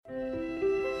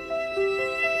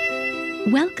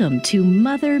Welcome to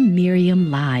Mother Miriam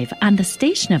Live on the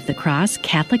Station of the Cross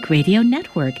Catholic Radio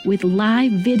Network with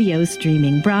live video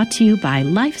streaming brought to you by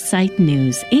LifeSite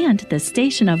News and the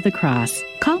Station of the Cross.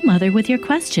 Call Mother with your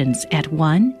questions at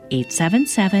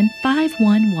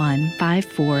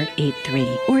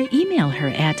 1-877-511-5483 or email her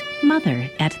at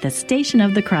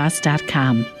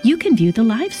mother@thestationofthecross.com. You can view the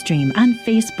live stream on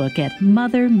Facebook at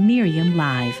Mother Miriam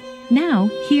Live. Now,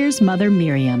 here's Mother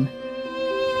Miriam.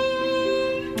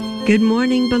 Good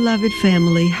morning, beloved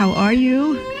family. How are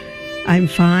you? I'm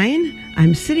fine.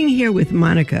 I'm sitting here with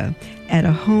Monica at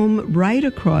a home right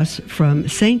across from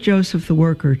St. Joseph the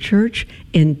Worker Church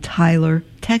in Tyler,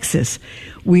 Texas.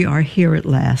 We are here at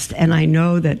last, and I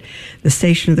know that the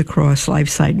Station of the Cross,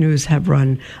 LifeSite News, have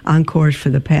run encores for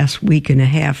the past week and a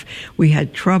half. We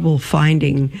had trouble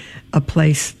finding a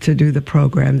place to do the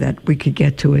program that we could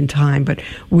get to in time, but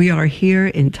we are here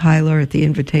in Tyler at the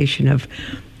invitation of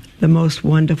the most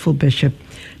wonderful bishop,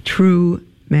 true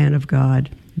man of God,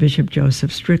 Bishop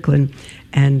Joseph Strickland.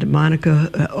 And Monica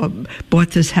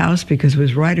bought this house because it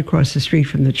was right across the street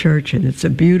from the church, and it's a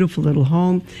beautiful little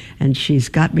home, and she's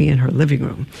got me in her living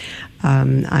room.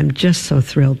 I'm just so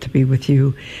thrilled to be with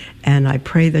you, and I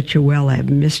pray that you're well. I have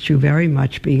missed you very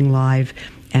much being live,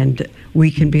 and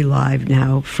we can be live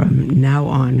now from now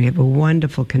on. We have a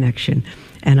wonderful connection,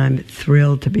 and I'm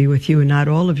thrilled to be with you. And not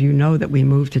all of you know that we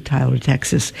moved to Tyler,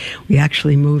 Texas. We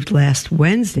actually moved last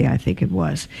Wednesday, I think it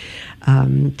was,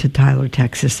 to Tyler,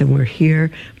 Texas, and we're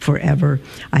here forever.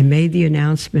 I made the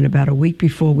announcement about a week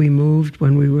before we moved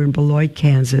when we were in Beloit,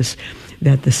 Kansas,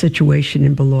 that the situation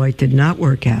in Beloit did not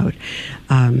work out.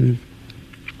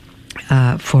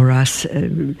 For us,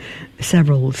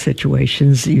 several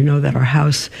situations. You know that our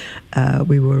house,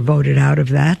 we were voted out of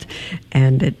that,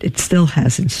 and it still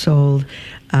hasn't sold,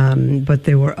 but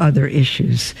there were other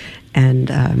issues.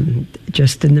 And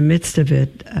just in the midst of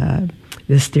it,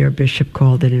 this dear bishop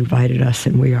called and invited us,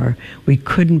 and we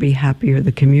couldn't be happier.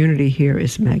 The community here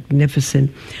is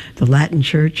magnificent. The Latin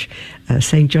Church,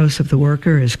 St. Joseph the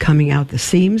Worker, is coming out the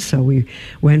seams, so we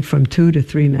went from 2 to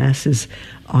 3 masses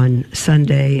on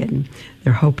Sunday, and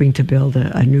they're hoping to build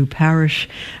a new parish.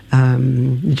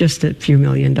 Just a few $1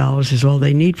 million is all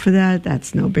they need for that.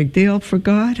 That's no big deal for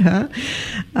God, huh?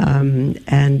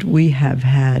 And we have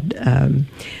had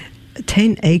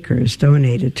 10 acres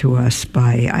donated to us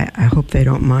by, I hope they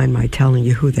don't mind my telling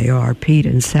you who they are, Pete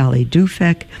and Sally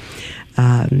Dufek,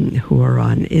 who are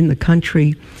in the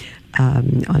country,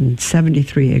 on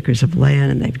 73 acres of land,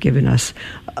 and they've given us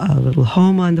a little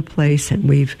home on the place, and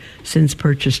we've since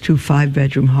purchased 2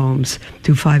 5-bedroom homes,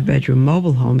 2 5-bedroom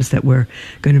mobile homes that we're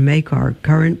going to make our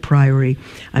current priority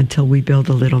until we build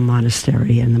a little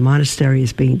monastery. And the monastery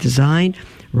is being designed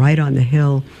right on the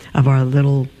hill of our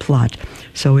little plot.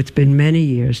 So it's been many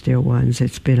years, dear ones.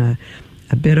 It's been a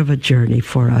bit of a journey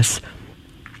for us,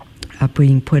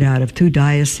 being put out of 2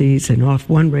 dioceses and off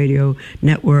 1 radio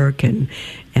network, and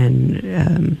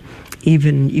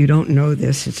even, you don't know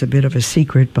this, it's a bit of a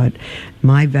secret, but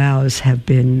my vows have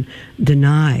been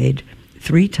denied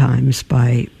 3 times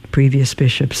by previous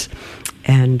bishops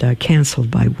and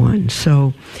canceled by 1.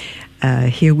 So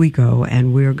here we go,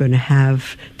 and we're going to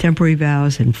have temporary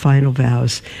vows and final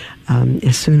vows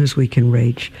as soon as we can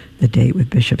reach the date with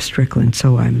Bishop Strickland.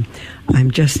 So I'm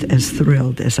just as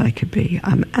thrilled as I could be.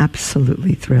 I'm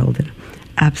absolutely thrilled and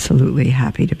absolutely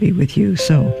happy to be with you.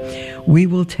 So we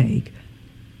will take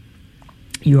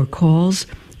your calls,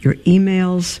 your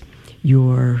emails,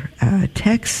 your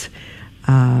texts.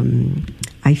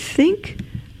 I think,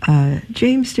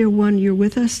 James, dear one, you're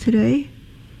with us today?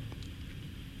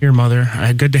 Here, Mother.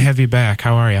 Good to have you back.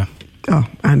 How are you? Oh,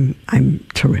 I'm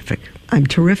terrific. I'm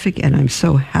terrific, and I'm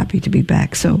so happy to be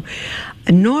back. So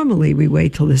normally we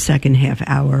wait till the second half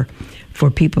hour for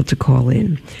people to call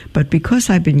in. But because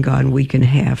I've been gone a week and a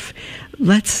half,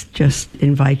 let's just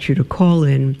invite you to call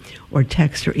in or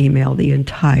text or email the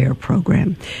entire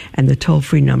program. And the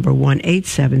toll-free number,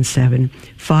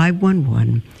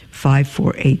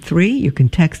 1-877-511-5483. You can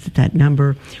text at that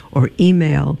number or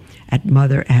email at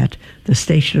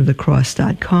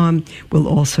mother@thestationofthecross.com. We'll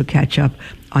also catch up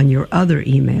on your other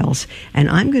emails. And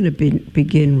I'm going to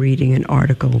begin reading an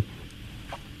article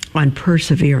on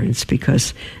perseverance,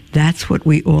 because that's what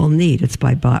we all need. It's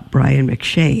by Brian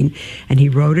McShane, and he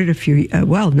wrote it last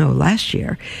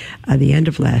year, the end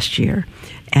of last year.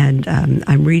 And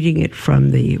I'm reading it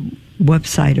from the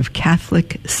website of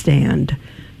Catholic Stand,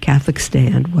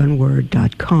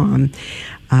 CatholicStand.com.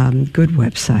 Good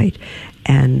website.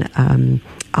 And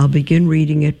I'll begin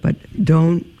reading it, but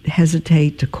don't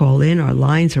hesitate to call in. Our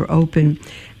lines are open,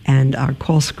 and our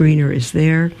call screener is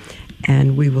there.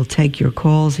 and we will take your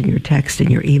calls and your texts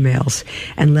and your emails.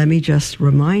 And let me just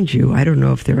remind you, I don't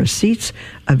know if there are seats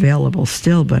available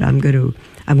still, but I'm going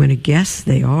to guess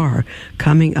they are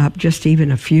coming up, just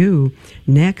even a few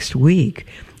next week.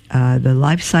 The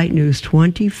LifeSite News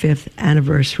 25th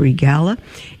Anniversary Gala.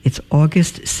 It's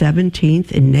August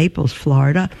 17th in Naples,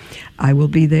 Florida. I will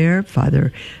be there.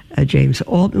 Father James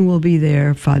Altman will be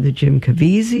there. Father Jim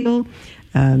Caviezel,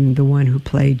 the one who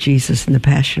played Jesus in the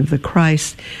Passion of the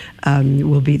Christ,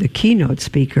 will be the keynote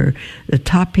speaker. The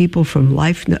top people from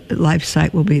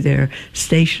LifeSite will be there.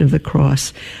 Station of the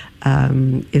Cross.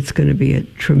 It's going to be a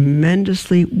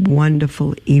tremendously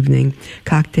wonderful evening.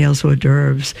 Cocktails, hors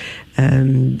d'oeuvres,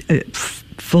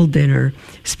 full dinner,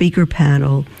 speaker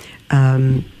panel.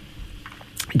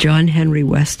 John Henry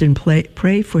Weston,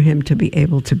 pray for him to be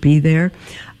able to be there.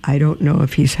 I don't know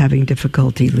if he's having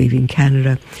difficulty leaving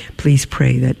Canada. Please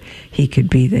pray that he could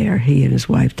be there, he and his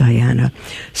wife Diana.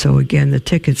 So again, the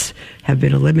tickets have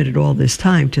been limited all this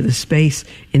time to the space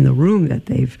in the room that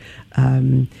they've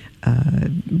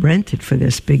rented for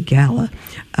this big gala,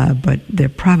 but there are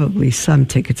probably some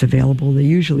tickets available. There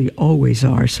usually always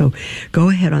are. So go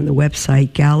ahead on the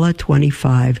website,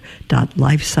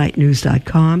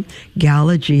 gala25.lifesitenews.com,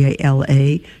 gala, Gala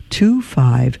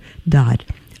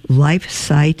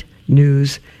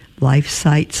 25.lifesitenews,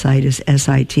 LifeSite, site is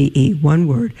SITE, one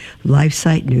word,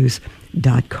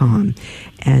 lifesitenews.com.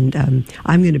 And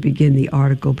I'm going to begin the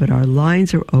article, but our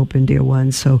lines are open, dear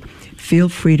ones, so feel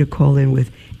free to call in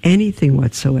with anything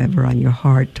whatsoever on your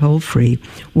heart, toll free,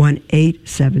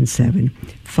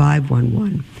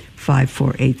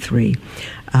 1-877-511-5483.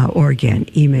 Or again,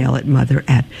 email at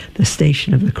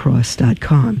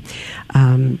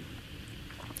mother@thestationofthecross.com.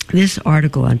 This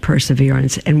article on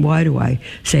perseverance, and why do I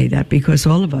say that? Because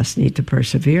all of us need to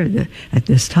persevere at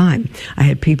this time. I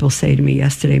had people say to me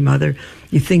yesterday, Mother,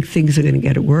 you think things are going to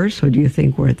get worse, or do you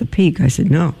think we're at the peak? I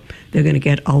said, no, they're going to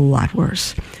get a lot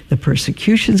worse. The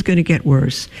persecution's going to get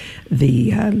worse.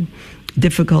 The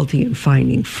difficulty in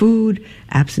finding food,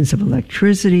 absence of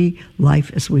electricity,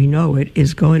 life as we know it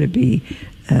is going to be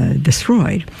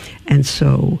destroyed. And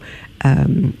so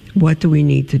what do we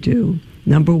need to do?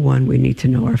 Number one, we need to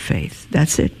know our faith.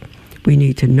 That's it. We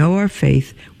need to know our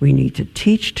faith. We need to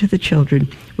teach to the children.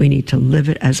 We need to live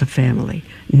it as a family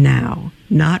now,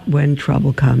 not when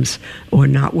trouble comes or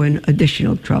not when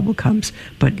additional trouble comes,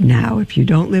 but now. If you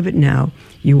don't live it now,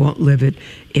 you won't live it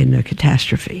in a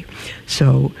catastrophe.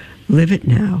 So live it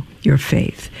now, your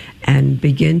faith, and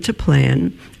begin to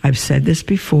plan. I've said this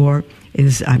before.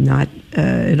 I'm not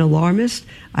an alarmist.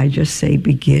 I just say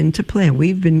begin to plan.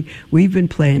 We've been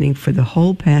planning for the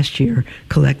whole past year,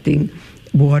 collecting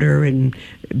water and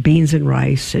beans and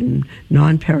rice and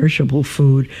non-perishable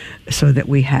food so that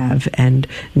we have. And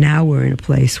now we're in a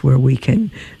place where we can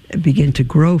begin to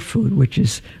grow food, which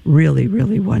is really,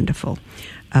 really wonderful.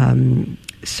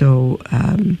 So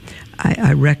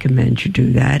I recommend you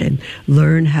do that and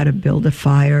learn how to build a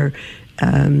fire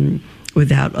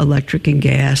without electric and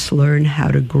gas, learn how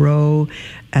to grow,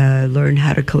 learn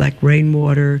how to collect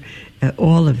rainwater,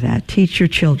 all of that. Teach your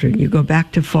children. You go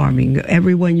back to farming.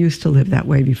 Everyone used to live that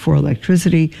way before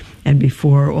electricity and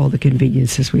before all the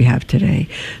conveniences we have today.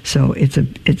 So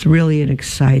it's really an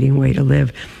exciting way to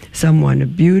live. A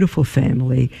beautiful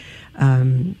family,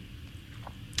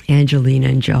 Angelina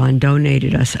and John,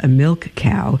 donated us a milk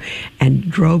cow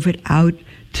and drove it out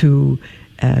to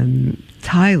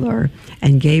Tyler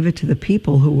and gave it to the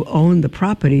people who owned the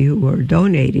property, who were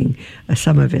donating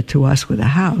some of it to us with a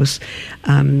house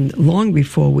long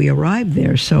before we arrived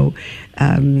there. So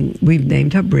we've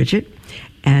named her Bridget,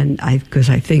 and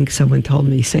because I think someone told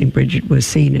me St. Bridget was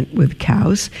seen with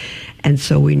cows, and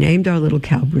so we named our little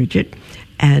cow Bridget,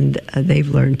 and they've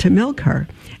learned to milk her.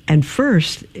 And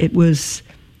first it was,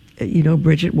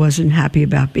 Bridget wasn't happy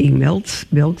about being milked,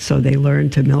 so they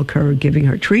learned to milk her, giving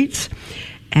her treats.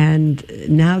 And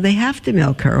now they have to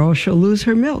milk her or she'll lose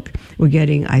her milk. We're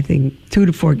getting, I think, 2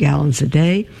 to 4 gallons a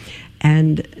day.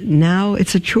 And now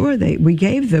it's a chore we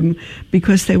gave them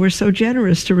because they were so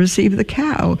generous to receive the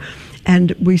cow.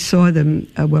 And we saw them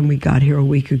when we got here a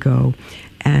week ago.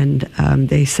 And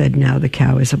they said now the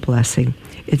cow is a blessing.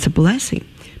 It's a blessing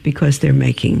because they're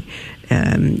making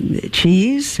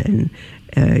cheese and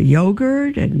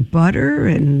yogurt and butter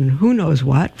and who knows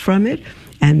what from it.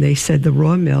 And they said the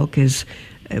raw milk is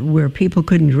where people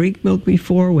couldn't drink milk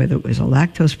before, whether it was a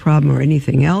lactose problem or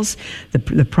anything else.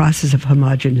 The process of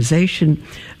homogenization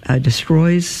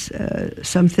destroys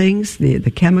some things, the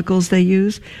chemicals they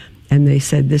use. And they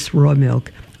said this raw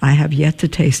milk, I have yet to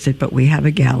taste it, but we have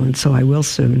a gallon, so I will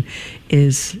soon,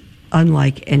 is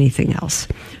unlike anything else.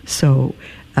 So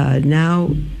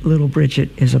Now, little Bridget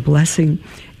is a blessing,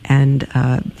 and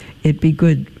it'd be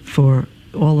good for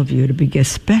all of you to be,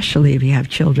 especially if you have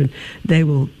children. They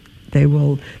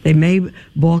may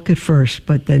balk at first,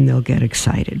 but then they'll get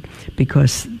excited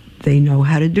because they know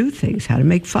how to do things, how to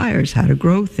make fires, how to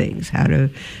grow things, how to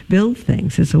build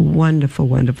things. It's a wonderful,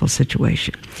 wonderful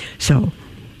situation. So,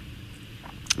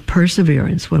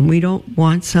 perseverance. When we don't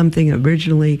want something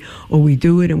originally, or we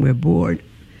do it and we're bored,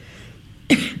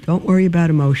 don't worry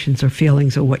about emotions or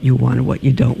feelings or what you want or what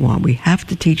you don't want. We have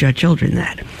to teach our children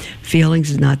that. Feelings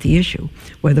is not the issue.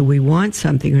 Whether we want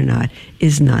something or not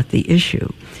is not the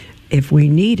issue. If we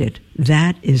need it,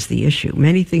 that is the issue.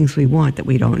 Many things we want that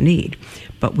we don't need.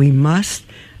 But we must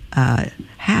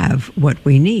have what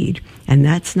we need. And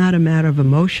that's not a matter of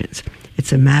emotions.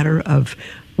 It's a matter of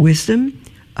wisdom,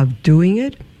 of doing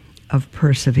it, of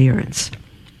perseverance.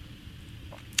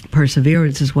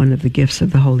 Perseverance is one of the gifts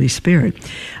of the Holy Spirit.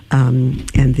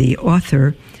 And the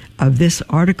author of this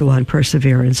article on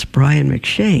perseverance, Brian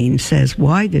McShane, says,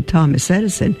 why did Thomas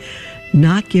Edison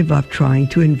not give up trying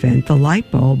to invent the light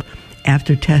bulb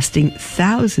after testing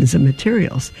thousands of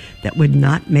materials that would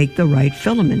not make the right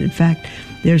filament? In fact,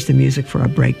 there's the music for our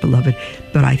break, beloved.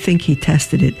 But I think he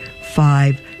tested it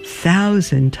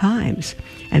 5,000 times.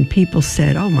 And people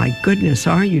said, oh my goodness,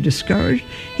 aren't you discouraged?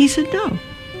 He said, no.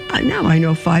 Now I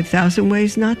know 5,000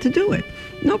 ways not to do it.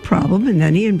 No problem. And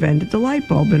then he invented the light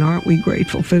bulb, and aren't we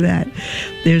grateful for that?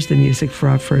 There's the music for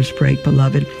our first break,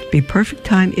 beloved. Be perfect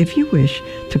time, if you wish,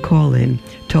 to call in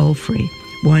toll free,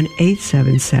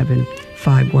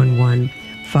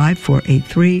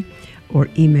 1-877-511-5483, or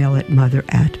email at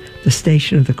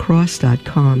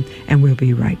mother@thestationofthecross.com, and we'll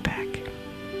be right back.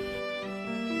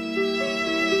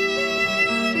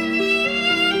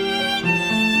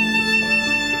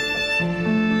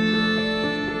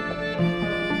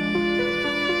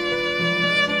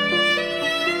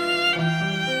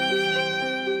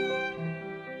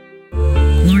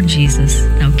 Jesus,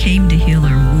 thou came to heal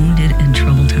our wounded and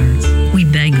troubled hearts. We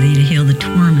beg thee to heal the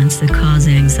torments that cause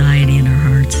anxiety in our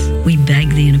hearts. We beg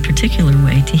thee in a particular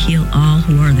way to heal all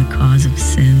who are the cause of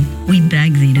sin. We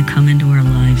beg thee to come into our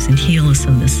lives and heal us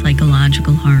of the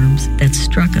psychological harms that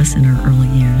struck us in our early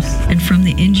years and from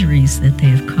the injuries that they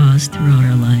have caused throughout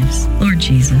our lives. Lord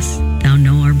Jesus, thou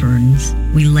know our burdens.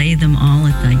 We lay them all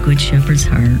at thy good shepherd's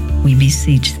heart. We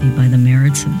beseech thee by the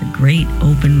merits of the great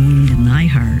open wound in thy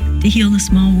heart to heal the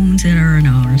small wounds that are in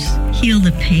ours. Heal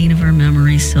the pain of our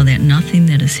memories so that nothing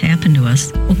that has happened to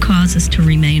us will cause us to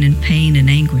remain in pain and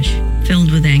anguish, filled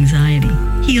with anxiety.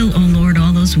 Heal, O Lord,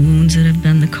 all those wounds that have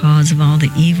been the cause of all the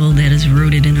evil that is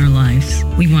rooted in our lives.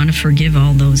 We want to forgive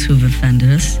all those who have offended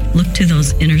us. Look to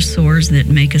those inner sores that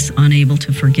make us unable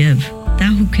to forgive.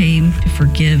 Thou who came to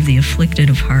forgive the afflicted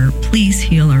of heart, please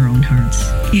heal our own hearts.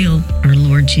 Heal, our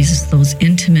Lord Jesus, those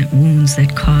intimate wounds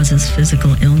that cause us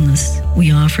physical illness.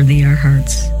 We offer thee our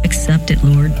hearts. Accept it,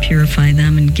 Lord, purify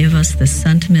them, and give us the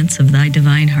sentiments of thy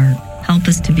divine heart. Help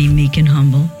us to be meek and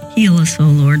humble. Heal us, O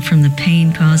Lord, from the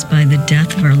pain caused by the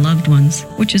death of our loved ones,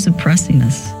 which is oppressing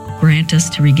us. Grant us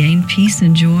to regain peace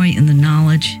and joy in the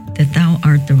knowledge that thou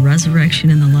art the resurrection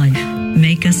and the life.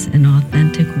 Make us an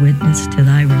authentic witness to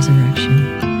thy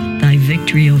resurrection, thy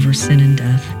victory over sin and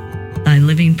death, thy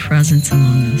living presence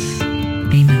among us.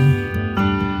 Amen.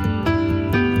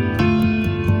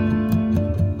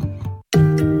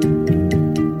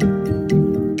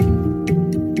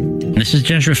 This is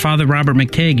Jesuit Father Robert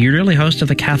McTigg, your early host of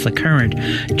the Catholic Current.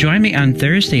 Join me on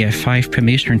Thursday at 5 p.m.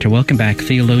 Eastern to welcome back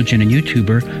theologian and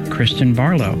YouTuber Kristen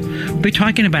Barlow. We'll be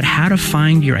talking about how to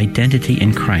find your identity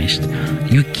in Christ.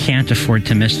 You can't afford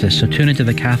to miss this, so tune into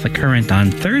the Catholic Current on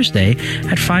Thursday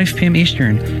at 5 p.m.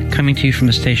 Eastern, coming to you from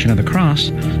the Station of the Cross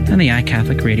and the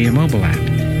iCatholic Radio mobile app.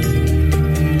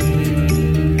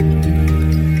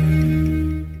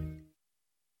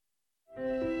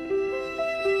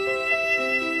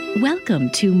 Welcome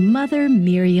to Mother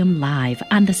Miriam Live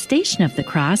on the Station of the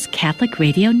Cross Catholic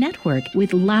Radio Network,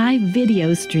 with live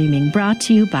video streaming brought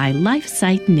to you by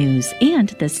LifeSite News and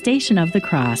the Station of the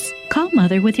Cross. Call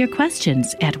Mother with your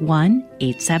questions at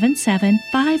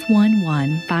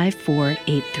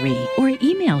 1-877-511-5483 or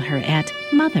email her at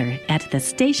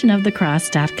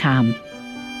mother@thestationofthecross.com.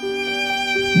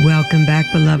 Welcome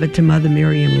back, beloved, to Mother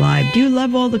Miriam Live. Do you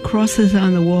love all the crosses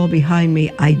on the wall behind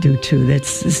me? I do too.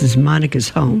 This is Monica's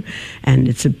home, and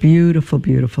it's a beautiful,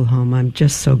 beautiful home. I'm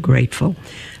just so grateful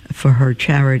for her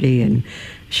charity, and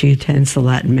she attends the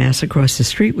Latin Mass across the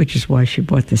street, which is why she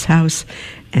bought this house,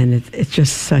 and it's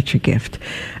just such a gift.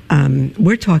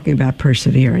 We're talking about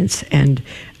perseverance, and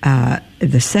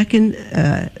the second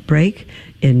break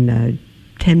in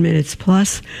 10 minutes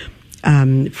plus,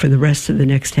 For the rest of the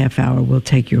next half hour, we'll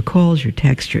take your calls, your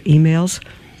texts, your emails.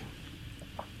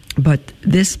 But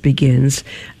this begins,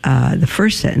 the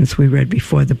first sentence we read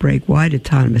before the break. Why did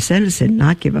Thomas Edison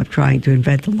not give up trying to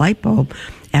invent the light bulb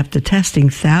after testing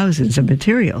thousands of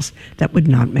materials that would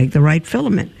not make the right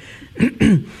filament?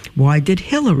 Why did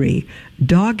Hillary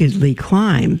doggedly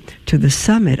climb to the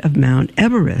summit of Mount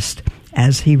Everest,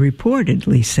 as he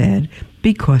reportedly said,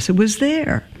 because it was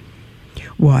there?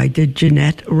 Why did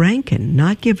Jeannette Rankin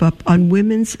not give up on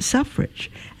women's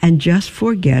suffrage and just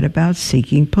forget about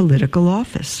seeking political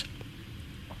office?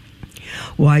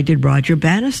 Why did Roger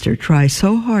Bannister try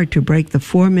so hard to break the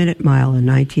 4-minute mile in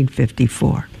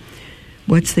 1954?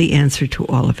 What's the answer to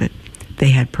all of it? They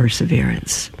had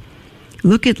perseverance.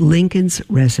 Look at Lincoln's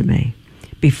resume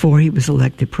before he was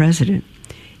elected president.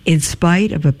 In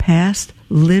spite of a past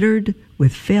littered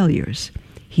with failures,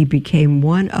 he became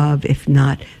one of, if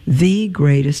not the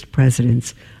greatest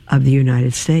presidents of the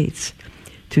United States.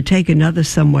 To take another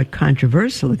somewhat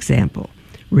controversial example,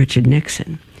 Richard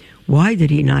Nixon. Why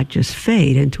did he not just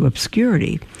fade into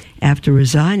obscurity after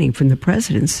resigning from the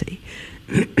presidency?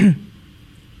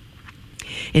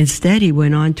 Instead, he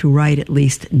went on to write at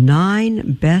least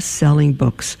 9 best-selling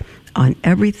books on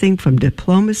everything from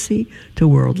diplomacy to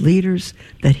world leaders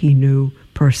that he knew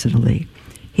personally.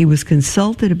 He was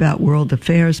consulted about world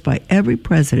affairs by every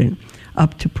president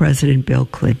up to President Bill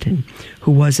Clinton,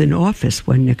 who was in office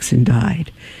when Nixon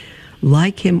died.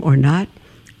 Like him or not,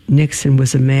 Nixon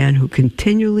was a man who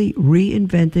continually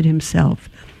reinvented himself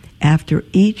after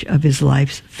each of his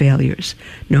life's failures,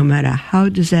 no matter how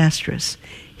disastrous.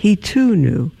 He too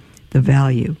knew the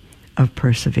value of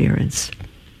perseverance.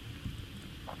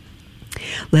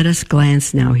 Let us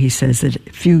glance now, he says, at a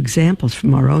few examples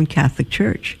from our own Catholic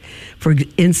Church. For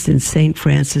instance, St.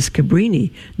 Frances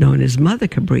Cabrini, known as Mother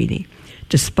Cabrini.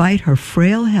 Despite her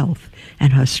frail health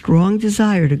and her strong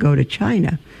desire to go to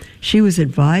China, she was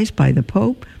advised by the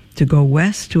Pope to go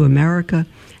west to America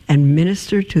and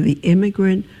minister to the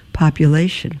immigrant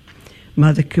population.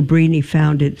 Mother Cabrini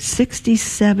founded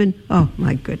 67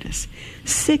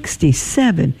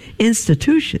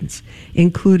 institutions,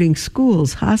 including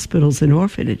schools, hospitals, and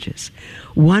orphanages,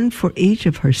 one for each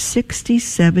of her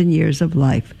 67 years of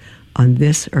life on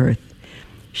this earth.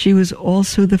 She was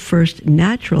also the first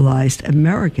naturalized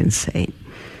American saint,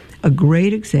 a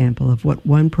great example of what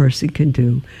one person can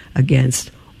do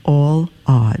against all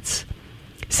odds.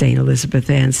 St. Elizabeth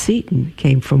Ann Seton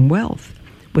came from wealth,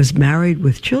 was married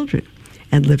with children,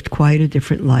 and lived quite a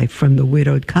different life from the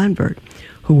widowed convert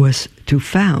who was to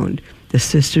found the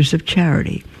Sisters of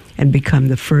Charity and become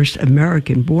the first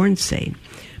American-born saint.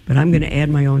 But I'm going to add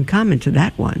my own comment to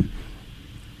that one.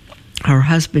 Her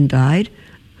husband died.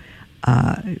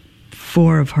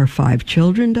 4 of her 5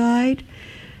 children died.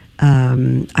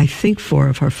 I think 4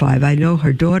 of her 5. I know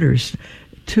her daughters,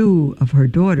 2 of her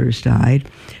daughters died.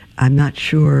 I'm not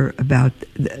sure about,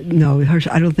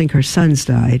 I don't think her sons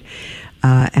died.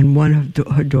 And one of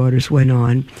her daughters went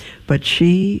on. But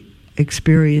she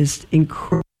experienced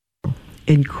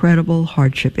incredible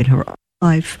hardship in her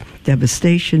life,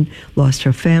 devastation, lost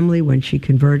her family when she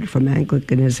converted from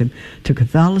Anglicanism to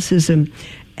Catholicism,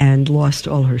 and lost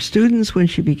all her students when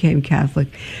she became Catholic,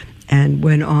 and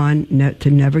went on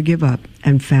to never give up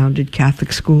and founded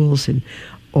Catholic schools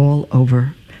all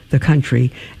over the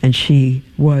country. And she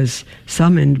was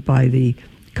summoned by the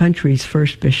country's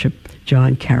first bishop,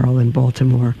 John Carroll, in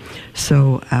Baltimore.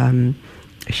 So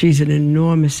she's an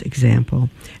enormous example.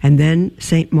 And then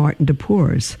St. Martin de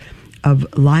Porres of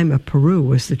Lima, Peru,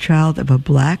 was the child of a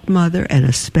black mother and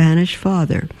a Spanish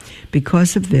father.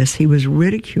 Because of this, he was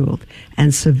ridiculed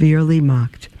and severely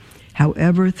mocked.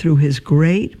 However, through his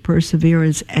great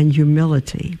perseverance and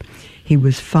humility, he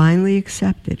was finally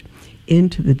accepted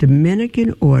into the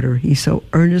Dominican order he so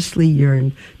earnestly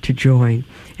yearned to join,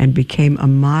 and became a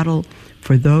model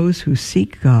for those who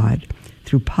seek God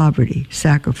through poverty,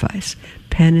 sacrifice,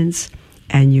 penance,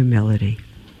 and humility.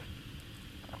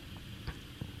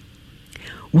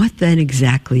 What then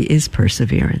exactly is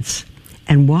perseverance,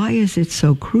 and why is it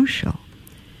so crucial?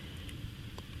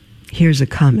 Here's a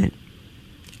comment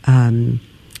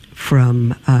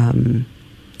from,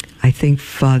 I think,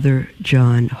 Father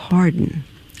John Hardin.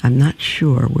 I'm not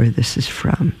sure where this is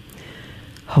from.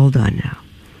 Hold on now.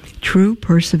 True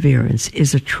perseverance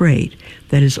is a trait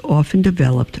that is often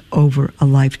developed over a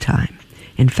lifetime.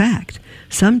 In fact,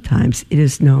 sometimes it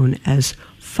is known as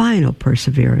final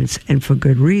perseverance, and for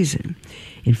good reason.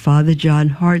 In Father John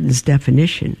Hardin's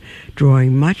definition,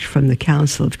 drawing much from the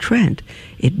Council of Trent,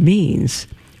 it means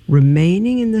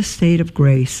remaining in the state of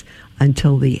grace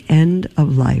until the end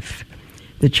of life.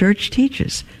 The Church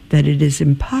teaches that it is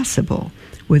impossible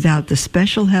without the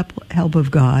special help of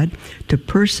God to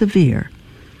persevere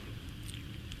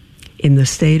in the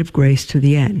state of grace to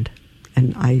the end.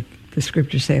 And the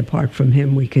scriptures say, apart from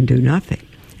him, we can do nothing.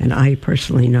 And I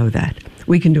personally know that.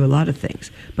 We can do a lot of things,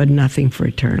 but nothing for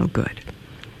eternal good.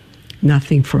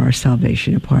 Nothing for our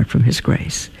salvation apart from his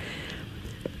grace.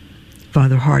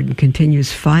 Father Hardon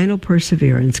continues, final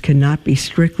perseverance cannot be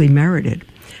strictly merited,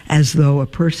 as though a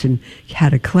person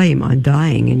had a claim on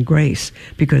dying in grace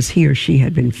because he or she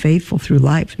had been faithful through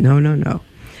life. No, no, no.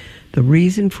 The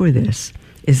reason for this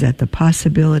is that the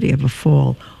possibility of a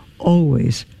fall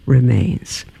always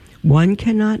remains. One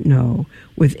cannot know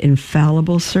with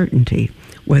infallible certainty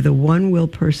whether one will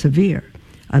persevere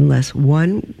unless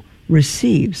one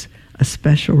receives a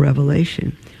special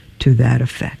revelation to that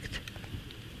effect.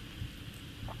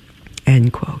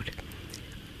 End quote.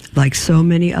 Like so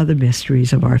many other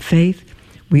mysteries of our faith,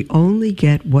 we only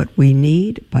get what we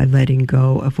need by letting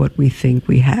go of what we think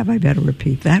we have. I better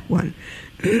repeat that one.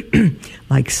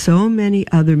 Like so many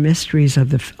other mysteries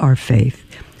of our faith,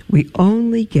 we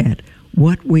only get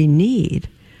what we need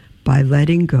by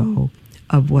letting go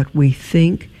of what we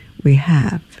think we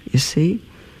have. You see?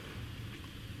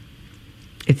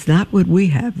 It's not what we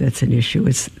have that's an issue.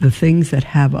 It's the things that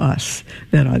have us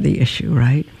that are the issue,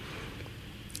 right?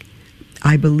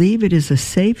 I believe it is a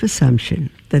safe assumption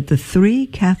that the three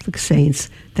Catholic saints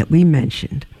that we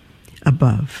mentioned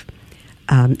above,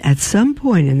 at some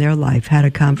point in their life had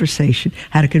a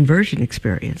conversion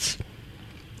experience,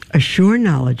 a sure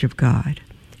knowledge of God,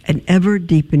 an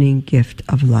ever-deepening gift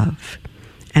of love,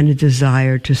 and a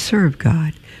desire to serve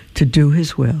God, to do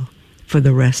his will for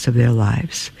the rest of their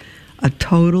lives, a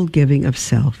total giving of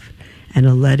self, and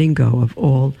a letting go of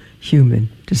all human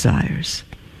desires.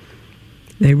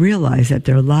 They realized that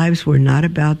their lives were not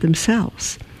about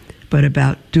themselves, but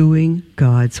about doing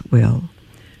God's will,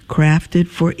 crafted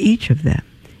for each of them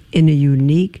in a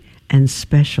unique and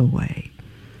special way.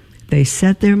 They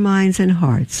set their minds and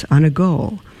hearts on a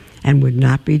goal and would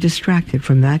not be distracted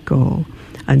from that goal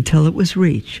until it was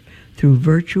reached through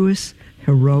virtuous,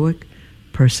 heroic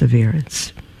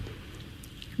perseverance.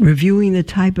 Reviewing the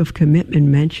type of commitment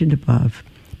mentioned above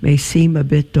may seem a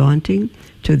bit daunting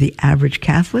to the average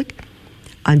Catholic.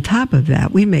 On top of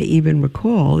that, we may even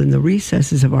recall in the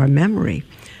recesses of our memory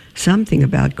something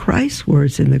about Christ's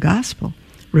words in the gospel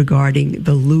regarding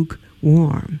the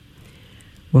lukewarm.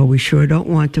 Well, we sure don't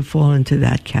want to fall into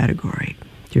that category.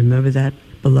 Do you remember that,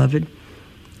 beloved?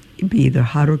 Be either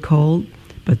hot or cold,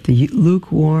 but the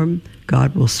lukewarm,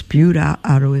 God will spew out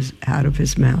of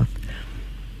his mouth.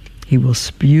 He will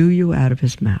spew you out of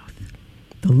his mouth.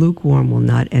 The lukewarm will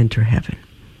not enter heaven.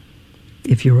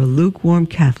 If you're a lukewarm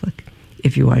Catholic,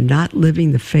 if you are not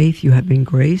living the faith you have been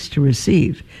graced to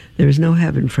receive, there is no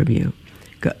heaven from you.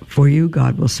 For you,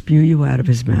 God will spew you out of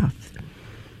his mouth.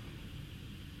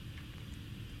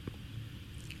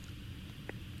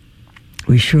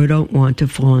 We sure don't want to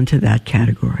fall into that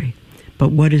category.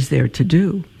 But what is there to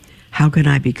do? How can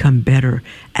I become better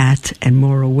at and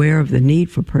more aware of the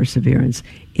need for perseverance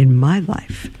in my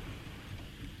life?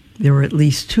 There are at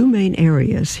least two main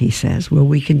areas, he says, where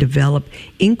we can develop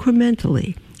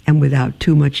incrementally and without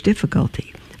too much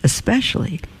difficulty,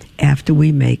 especially after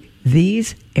we make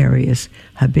these areas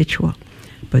habitual.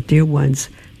 But dear ones,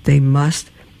 they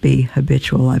must be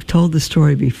habitual. I've told the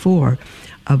story before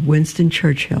of Winston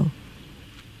Churchill,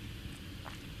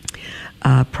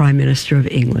 Prime Minister of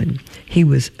England. He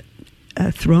was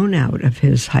thrown out of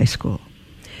his high school.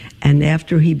 And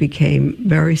after he became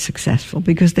very successful,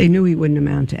 because they knew he wouldn't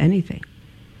amount to anything,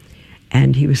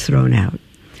 and he was thrown out.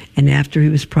 And after he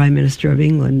was Prime Minister of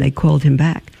England, they called him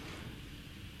back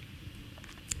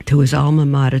to his alma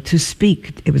mater to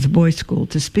speak. It was a boys' school,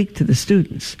 to speak to the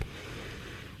students.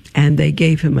 And they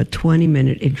gave him a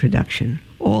 20-minute introduction.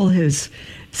 All his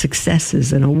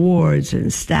successes and awards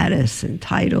and status and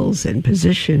titles and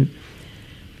position.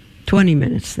 20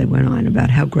 minutes they went on about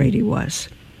how great he was.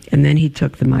 And then he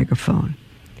took the microphone.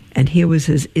 And here was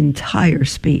his entire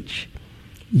speech.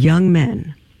 Young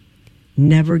men,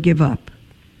 never give up.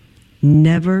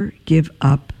 Never give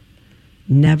up.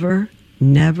 Never,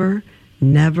 never,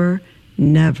 never,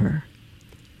 never,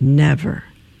 never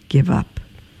give up.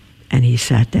 And he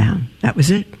sat down. That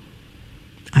was it.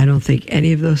 I don't think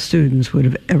any of those students would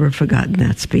have ever forgotten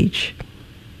that speech.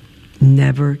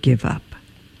 Never give up.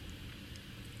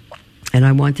 And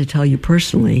I want to tell you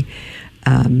personally,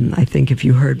 I think if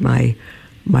you heard my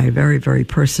very, very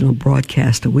personal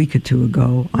broadcast a week or two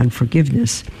ago on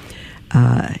forgiveness,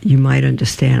 you might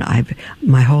understand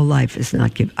my whole life is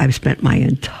not give. I've spent my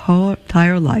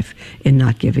entire life in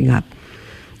not giving up.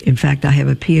 In fact, I have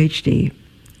a PhD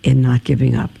in not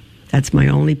giving up. That's my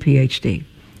only PhD.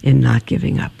 in not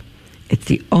giving up. It's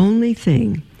the only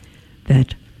thing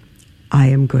that I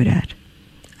am good at.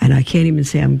 And I can't even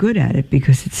say I'm good at it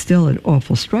because it's still an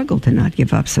awful struggle to not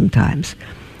give up sometimes.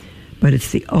 But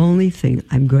it's the only thing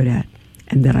I'm good at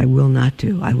and that I will not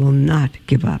do. I will not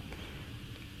give up.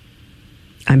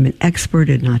 I'm an expert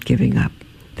at not giving up.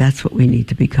 That's what we need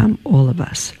to become, all of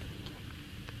us.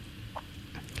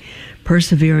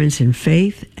 Perseverance in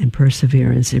faith and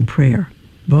perseverance in prayer.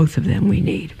 Both of them we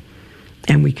need.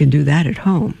 And we can do that at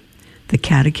home. The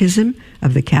Catechism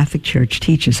of the Catholic Church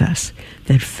teaches us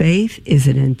that faith is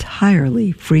an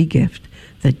entirely free gift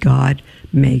that God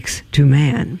makes to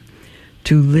man.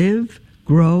 To live,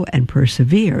 grow, and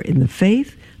persevere in the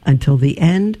faith until the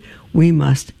end, we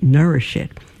must nourish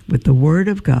it with the Word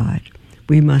of God.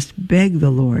 We must beg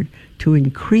the Lord to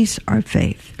increase our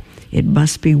faith. It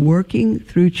must be working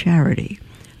through charity,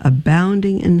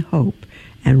 abounding in hope,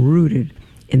 and rooted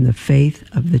in the faith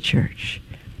of the Church.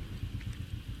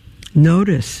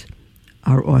 Notice,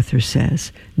 our author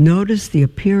says, notice the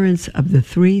appearance of the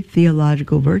three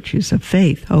theological virtues of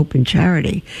faith, hope, and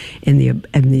charity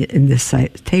in this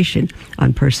citation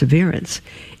on perseverance.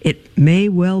 It may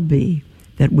well be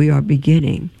that we are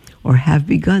beginning or have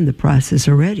begun the process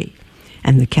already.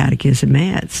 And the Catechism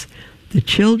adds, the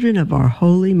children of our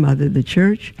Holy Mother, the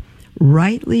Church,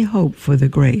 rightly hope for the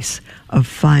grace of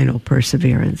final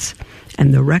perseverance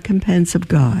and the recompense of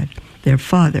God, their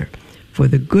Father, for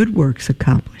the good works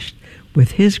accomplished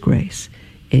with His grace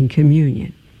in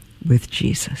communion with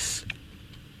Jesus.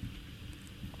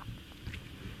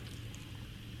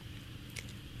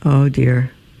 Oh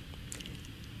dear.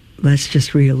 Let's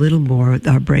just read a little more.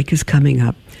 Our break is coming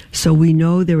up. So we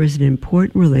know there is an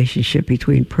important relationship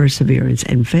between perseverance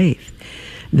and faith.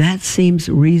 That seems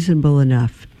reasonable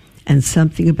enough and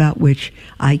something about which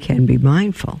I can be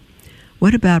mindful.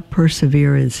 What about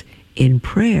perseverance in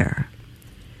prayer?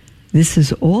 This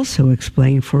is also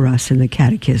explained for us in the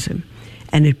Catechism,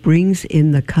 and it brings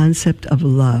in the concept of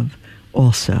love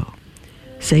also.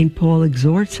 St. Paul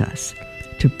exhorts us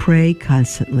to pray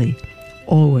constantly,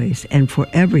 always, and for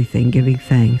everything giving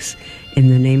thanks in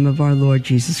the name of our Lord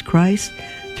Jesus Christ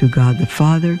to God the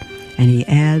Father. And he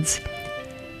adds,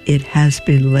 it has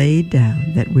been laid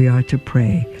down that we are to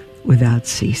pray without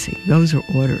ceasing. Those are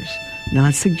orders,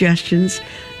 not suggestions,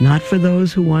 not for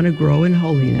those who want to grow in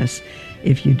holiness.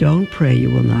 If you don't pray,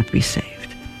 you will not be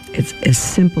saved. It's as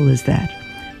simple as that.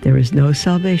 There is no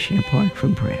salvation apart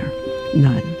from prayer.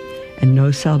 None. And no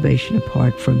salvation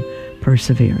apart from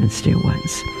perseverance, dear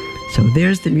ones. So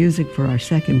there's the music for our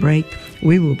second break.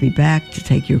 We will be back to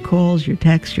take your calls, your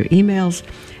texts, your emails,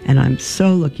 and I'm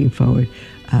so looking forward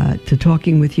to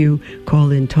talking with you.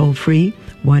 Call in toll-free,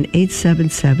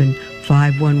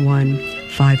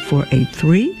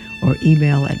 1-877-511-5483, or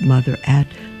email at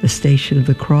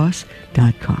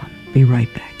mother@thestationofthecross.com. Be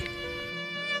right back.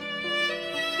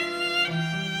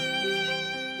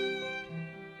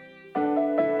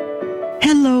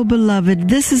 Hello, beloved.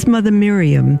 This is Mother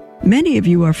Miriam. Many of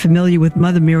you are familiar with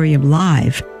Mother Miriam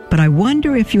Live, but I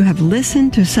wonder if you have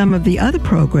listened to some of the other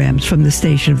programs from the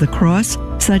Station of the Cross,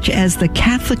 such as The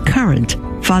Catholic Current.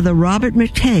 Father Robert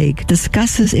McTague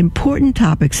discusses important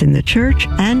topics in the Church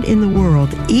and in the world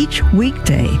each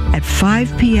weekday at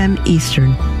 5 p.m.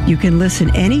 Eastern. You can listen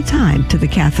anytime to The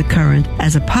Catholic Current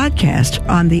as a podcast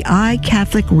on the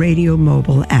iCatholic Radio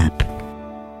mobile app.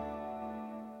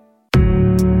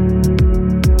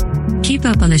 Keep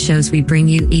up on the shows we bring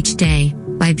you each day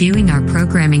by viewing our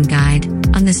programming guide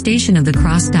on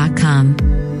thestationofthecross.com.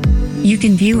 You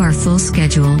can view our full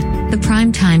schedule, the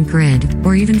primetime grid,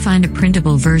 or even find a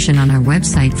printable version on our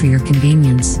website for your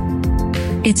convenience.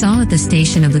 It's all at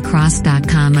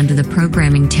thestationofthecross.com under the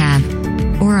programming tab,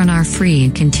 or on our free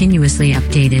and continuously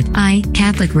updated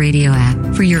iCatholic Radio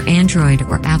app for your Android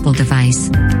or Apple device.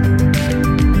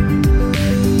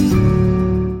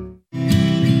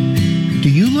 Do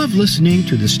you love listening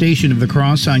to the Station of the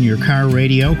Cross on your car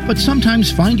radio, but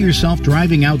sometimes find yourself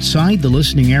driving outside the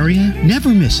listening area? Never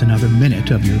miss another minute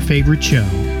of your favorite show.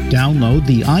 Download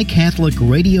the iCatholic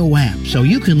Radio app so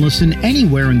you can listen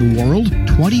anywhere in the world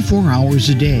 24 hours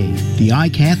a day. The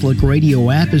iCatholic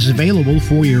Radio app is available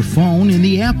for your phone in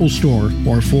the Apple Store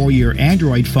or for your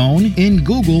Android phone in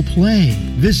Google Play.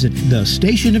 Visit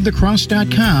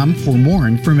thestationofthecross.com for more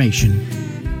information.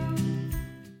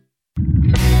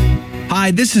 Hi,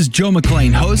 this is Joe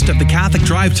McLean, host of the Catholic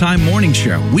Drive Time Morning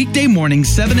Show. Weekday mornings,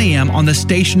 7 a.m. on the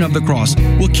Station of the Cross.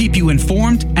 We'll keep you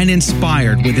informed and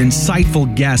inspired with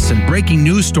insightful guests and breaking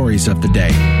news stories of the day.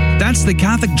 That's the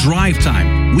Catholic Drive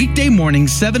Time. Weekday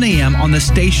mornings, 7 a.m. on the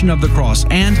Station of the Cross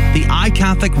and the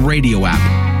iCatholic radio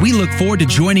app. We look forward to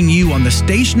joining you on the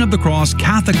Station of the Cross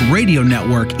Catholic Radio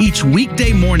Network each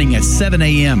weekday morning at 7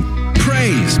 a.m.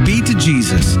 Praise be to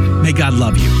Jesus. May God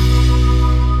love you.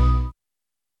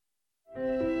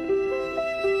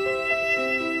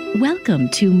 Welcome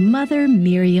to Mother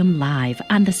Miriam Live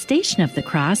on the Station of the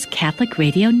Cross Catholic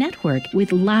Radio Network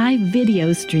with live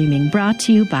video streaming brought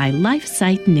to you by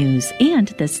LifeSite News and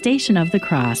the Station of the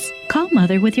Cross. Call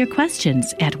Mother with your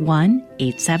questions at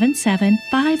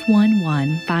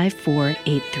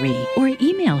 1-877-511-5483 or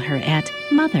email her at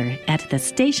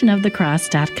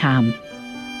mother@thestationofthecross.com.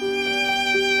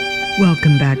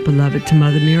 Welcome back, beloved, to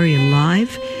Mother Miriam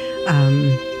Live.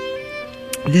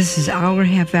 This is our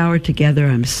half hour together.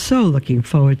 I'm so looking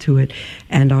forward to it.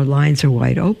 And our lines are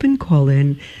wide open. Call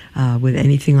in with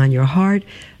anything on your heart.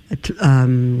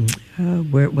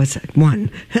 Where was it?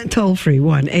 Toll free,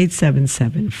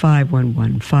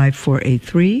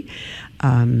 1-877-511-5483.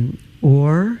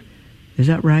 Or, is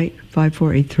that right?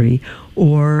 5483.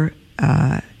 Or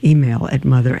email at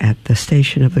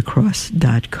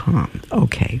mother@thestationofthecross.com.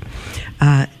 Okay.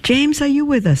 James, are you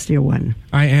with us, dear one?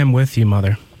 I am with you,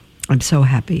 Mother. I'm so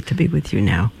happy to be with you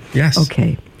now. Yes.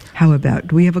 Okay. How about,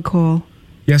 do we have a call?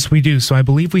 Yes, we do. So I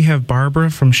believe we have Barbara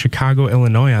from Chicago,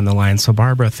 Illinois on the line. So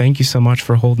Barbara, thank you so much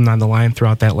for holding on the line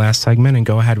throughout that last segment, and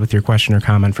go ahead with your question or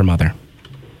comment for Mother.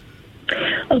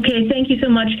 Okay, thank you so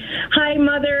much. Hi,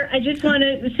 Mother. I just want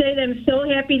to say that I'm so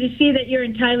happy to see that you're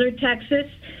in Tyler, Texas.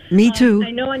 Me too.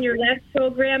 I know on your last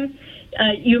program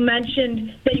you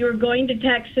mentioned that you were going to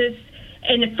Texas,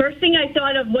 and the first thing I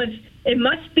thought of was it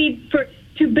must be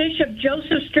to Bishop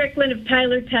Joseph Strickland of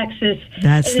Tyler, Texas.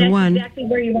 That's the one. Exactly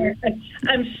where you are.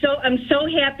 I'm so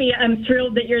happy. I'm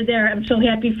thrilled that you're there. I'm so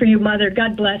happy for you, Mother.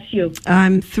 God bless you.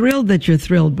 I'm thrilled that you're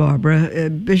thrilled,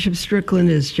 Barbara. Bishop Strickland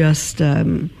is just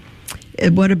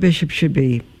what a bishop should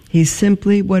be. He's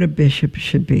simply what a bishop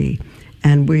should be.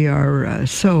 And we are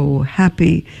so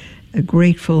happy,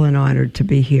 grateful, and honored to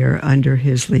be here under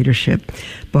his leadership.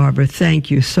 Barbara,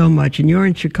 thank you so much. And you're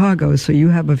in Chicago, so you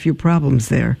have a few problems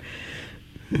there.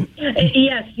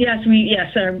 Yes.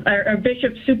 Our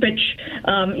Bishop Supich.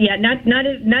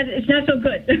 It's not so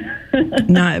good.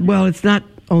 It's not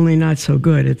only not so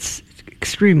good; it's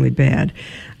extremely bad.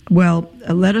 Well,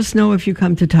 let us know if you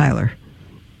come to Tyler.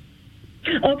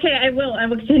 Okay, I will. I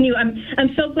will continue. I'm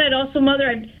so glad. Also,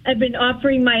 Mother, I've been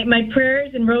offering my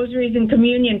prayers and rosaries and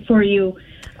communion for you.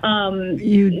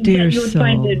 You dear that you would soul.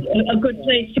 find a good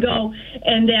place to go,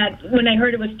 and that when I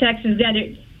heard it was Texas,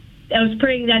 I was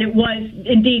praying that it was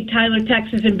indeed Tyler,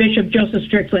 Texas, and Bishop Joseph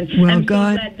Strickland. Well, I'm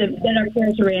God, so glad that our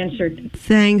prayers were answered.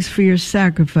 Thanks for your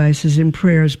sacrifices and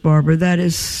prayers, Barbara. That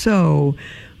is so.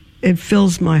 It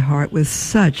fills my heart with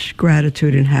such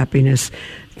gratitude and happiness.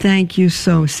 Thank you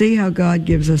so. See how God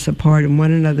gives us a part in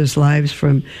one another's lives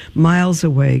from miles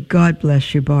away. God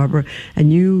bless you, Barbara.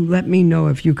 And you let me know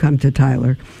if you come to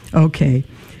Tyler. Okay.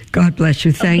 God bless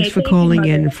you. Thanks for calling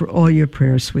in and for all your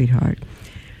prayers, sweetheart.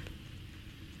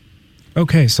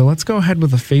 Okay, so let's go ahead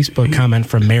with a Facebook comment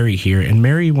from Mary here. And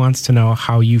Mary wants to know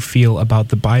how you feel about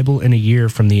the Bible in a Year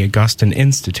from the Augustine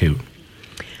Institute.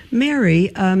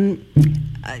 Mary, I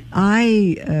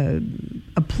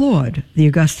applaud the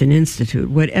Augustine Institute,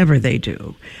 whatever they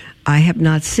do. I have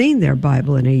not seen their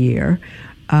Bible in a year,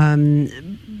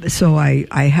 so I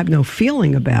have no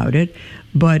feeling about it,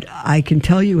 but I can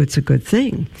tell you it's a good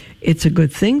thing. It's a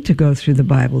good thing to go through the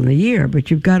Bible in a year, but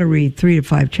you've got to read 3 to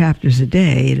 5 chapters a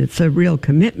day, and it's a real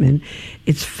commitment.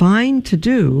 It's fine to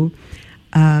do.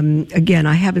 Again,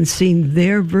 I haven't seen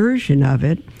their version of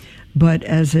it, but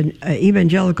as an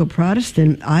evangelical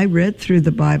Protestant, I read through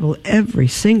the Bible every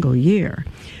single year.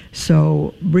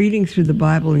 So reading through the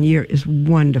Bible in a year is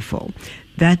wonderful.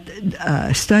 That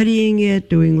studying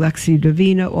it, doing Lectio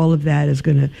Divina, all of that is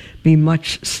going to be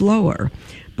much slower.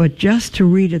 But just to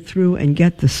read it through and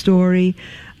get the story,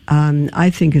 I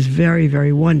think is very,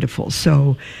 very wonderful.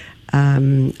 So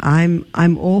I'm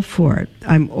all for it.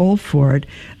 I'm all for it.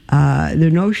 There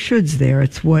are no shoulds there.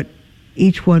 It's what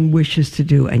each one wishes to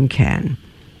do and can.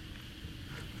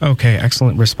 Okay,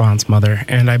 excellent response, Mother.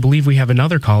 And I believe we have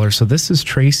another caller. So this is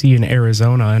Tracy in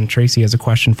Arizona, and Tracy has a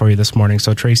question for you this morning.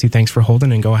 So Tracy, thanks for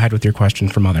holding, and go ahead with your question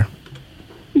for Mother.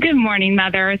 Good morning,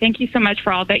 Mother. Thank you so much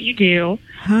for all that you do.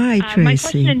 Hi,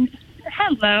 Tracy.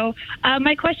 Hello.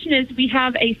 My question is, we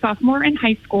have a sophomore in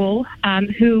high school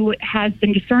who has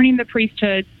been discerning the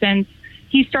priesthood since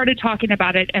he started talking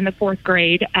about it in the 4th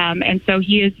grade, and so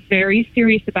he is very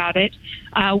serious about it.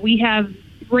 We have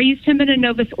raised him in a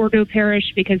Novus Ordo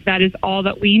parish because that is all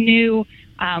that we knew.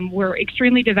 We're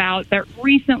extremely devout, but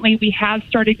recently we have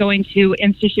started going to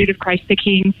Institute of Christ the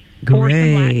King for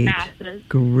some Latin masses.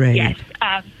 Great. Yes.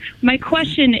 My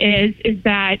question is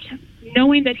that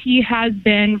knowing that he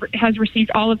has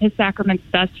received all of his sacraments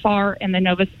thus far in the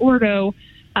Novus Ordo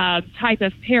type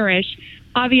of parish,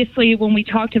 obviously when we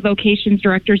talk to vocations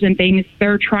directors and things,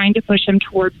 they're trying to push him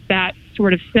towards that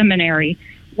sort of seminary.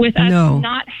 With us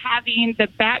not having the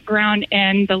background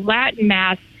in the Latin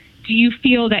Mass, do you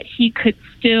feel that he could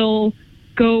still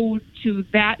go to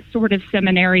that sort of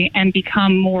seminary and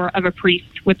become more of a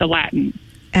priest with the Latin?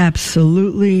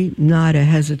 Absolutely not a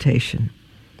hesitation.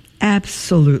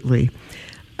 Absolutely.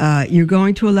 You're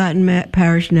going to a Latin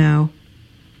parish now?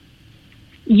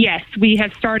 Yes, we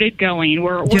have started going.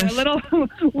 We're a little,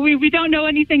 we don't know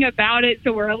anything about it,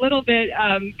 so we're a little bit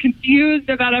confused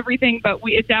about everything, but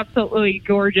it's absolutely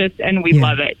gorgeous, and we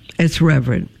love it. It's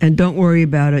reverent, and don't worry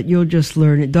about it. You'll just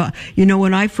learn it.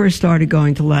 When I first started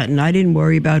going to Latin, I didn't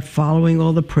worry about following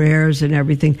all the prayers and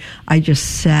everything. I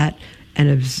just sat and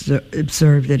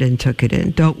observed it and took it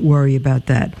in. Don't worry about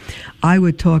that. I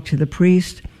would talk to the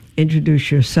priest, introduce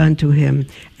your son to him,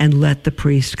 and let the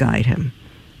priest guide him.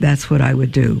 That's what I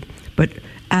would do. But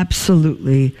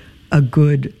absolutely a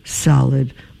good,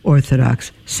 solid,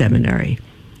 Orthodox seminary,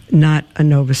 not a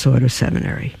Novus Ordo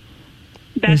seminary.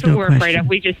 That's what we're afraid of.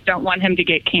 We just don't want him to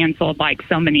get canceled like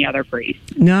so many other priests.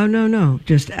 No.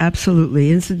 Just absolutely.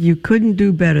 You couldn't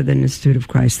do better than Institute of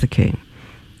Christ the King.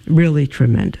 Really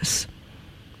tremendous.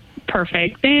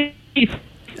 Perfect. Thank you.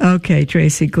 Okay,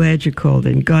 Tracy, glad you called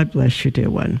in. God bless you, dear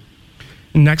one.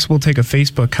 Next, we'll take a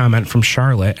Facebook comment from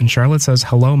Charlotte, and Charlotte says,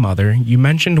 "Hello, Mother. You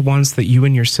mentioned once that you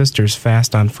and your sisters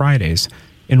fast on Fridays.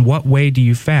 In what way do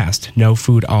you fast? No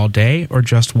food all day or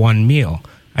just one meal?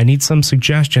 I need some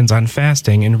suggestions on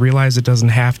fasting and realize it doesn't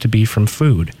have to be from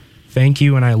food. Thank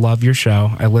you, and I love your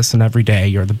show. I listen every day.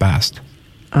 You're the best."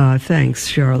 Thanks,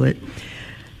 Charlotte.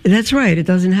 That's right. It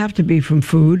doesn't have to be from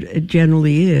food. It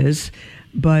generally is,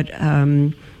 but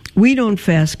we don't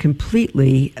fast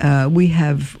completely. We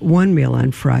have one meal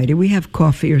on Friday. We have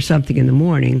coffee or something in the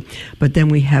morning, but then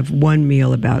we have one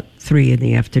meal about 3 in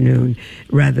the afternoon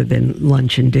rather than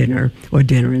lunch and dinner or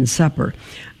dinner and supper.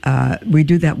 We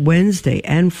do that Wednesday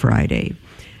and Friday,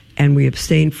 and we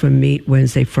abstain from meat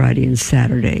Wednesday, Friday, and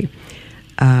Saturday.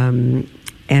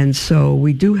 And so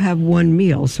we do have one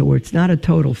meal, so it's not a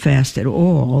total fast at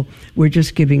all. We're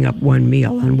just giving up one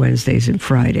meal on Wednesdays and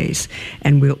Fridays.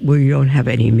 And we don't have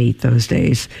any meat those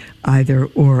days either,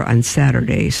 or on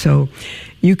Saturdays. So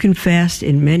you can fast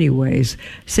in many ways.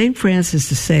 St. Francis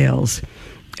de Sales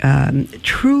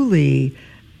truly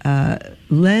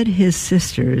led his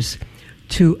sisters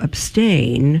to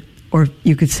abstain, or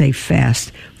you could say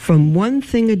fast, from one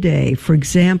thing a day. For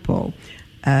example,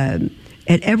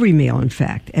 at every meal, in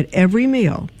fact,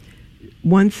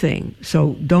 one thing.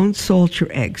 So don't salt your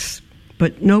eggs,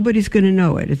 but nobody's going to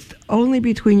know it. It's only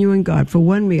between you and God. For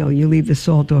one meal, you leave the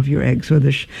salt off your eggs, or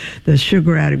the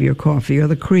sugar out of your coffee, or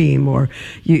the cream, or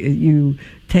you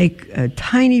take a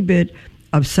tiny bit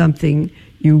of something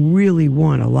you really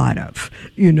want a lot of.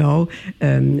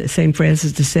 St.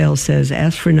 Francis de Sales says,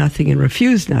 ask for nothing and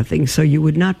refuse nothing. So you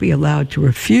would not be allowed to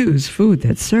refuse food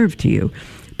that's served to you.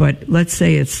 But let's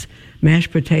say it's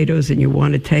mashed potatoes and you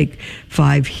want to take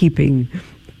 5 heaping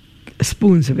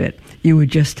spoons of it. You would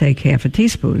just take half a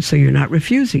teaspoon. So you're not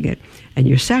refusing it and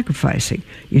you're sacrificing.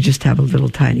 You just have a little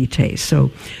tiny taste. So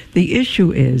the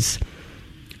issue is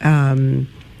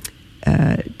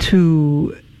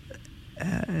to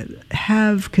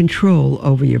have control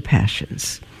over your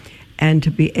passions and to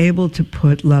be able to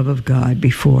put love of God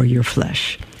before your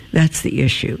flesh. That's the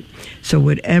issue. So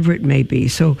whatever it may be.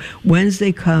 So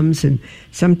Wednesday comes, and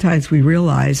sometimes we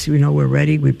realize, we're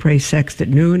ready. We pray Sext at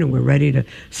noon, and we're ready to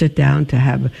sit down to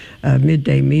have a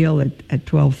midday meal at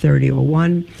 12:30 or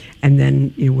 1. And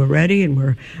then we're ready,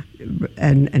 and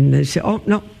and they say, oh,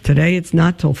 no, today it's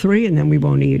not till 3, and then we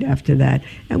won't eat after that.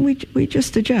 And we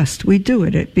just adjust. We do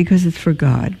it because it's for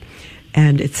God.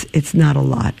 And it's not a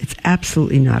lot. It's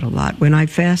absolutely not a lot. When I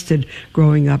fasted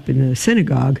growing up in the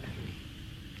synagogue,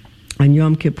 on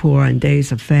Yom Kippur, on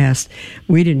days of fast,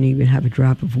 we didn't even have a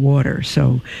drop of water.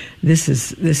 So this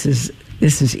is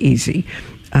easy,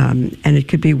 and it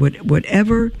could be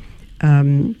whatever,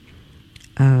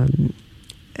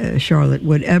 Charlotte,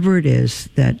 whatever it is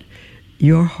that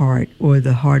your heart or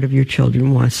the heart of your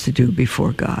children wants to do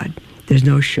before God. There's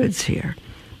no shoulds here.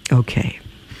 Okay.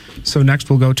 So next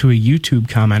we'll go to a YouTube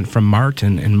comment from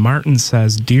Martin, and Martin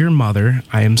says, "Dear Mother,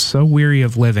 I am so weary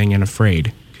of living and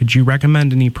afraid. Could you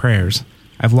recommend any prayers?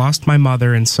 I've lost my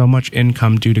mother and so much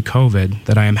income due to COVID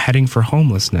that I am heading for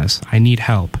homelessness. I need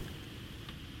help."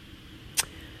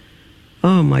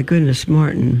 Oh, my goodness,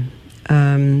 Martin.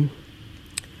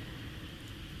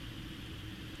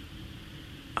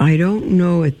 I don't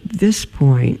know at this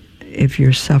point if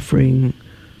you're suffering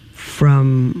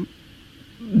from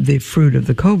the fruit of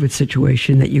the COVID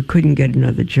situation, that you couldn't get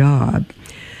another job.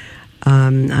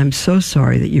 I'm so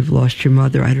sorry that you've lost your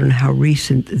mother. I don't know how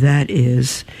recent that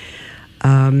is.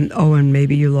 And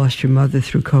maybe you lost your mother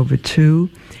through COVID too,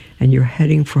 and you're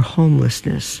heading for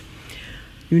homelessness.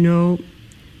 You know,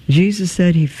 Jesus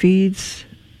said he feeds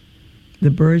the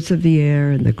birds of the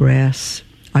air and the grass.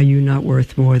 Are you not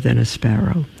worth more than a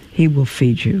sparrow? He will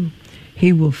feed you.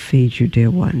 He will feed you,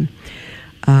 dear one.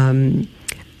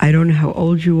 I don't know how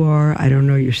old you are. I don't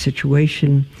know your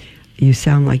situation. You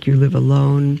sound like you live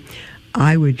alone.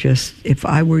 I would just, if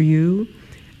I were you,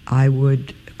 I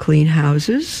would clean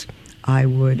houses. I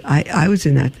was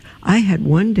in that. I had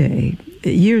one day,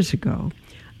 years ago,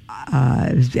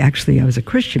 I was a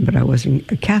Christian, but I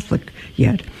wasn't a Catholic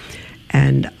yet.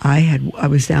 And I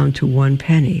was down to 1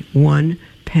 penny.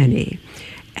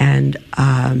 And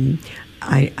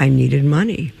I needed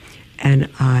money. And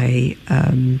I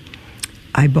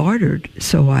bartered.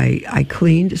 So I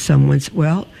cleaned someone's,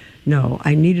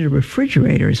 I needed a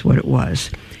refrigerator is what it was.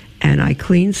 And I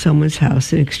cleaned someone's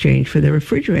house in exchange for their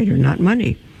refrigerator, not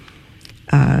money.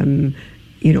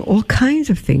 All kinds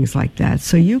of things like that.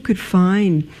 So you could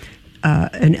find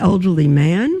an elderly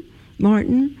man,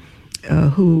 Martin,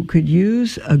 who could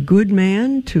use a good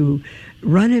man to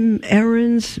run him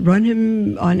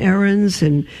on errands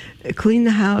and clean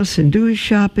the house and do his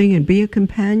shopping and be a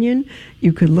companion.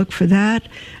 You could look for that,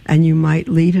 and you might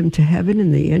lead him to heaven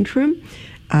in the interim.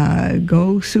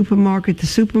 Go supermarket to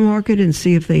supermarket and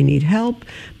see if they need help,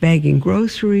 bagging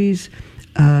groceries.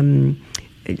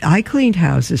 I cleaned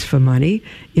houses for money.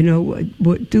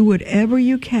 Do whatever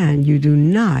you can. You do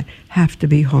not have to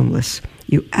be homeless.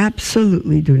 You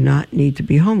absolutely do not need to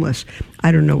be homeless.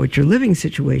 I don't know what your living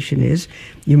situation is.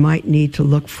 You might need to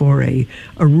look for a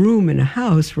room in a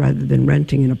house rather than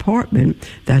renting an apartment,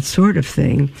 that sort of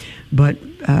thing. But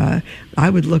I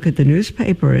would look at the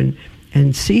newspaper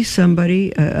and see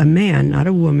somebody, a man, not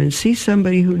a woman, see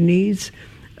somebody who needs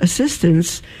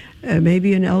assistance,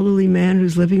 maybe an elderly man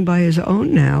who's living by his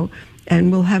own now,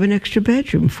 and will have an extra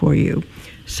bedroom for you.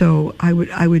 So I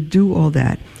would do all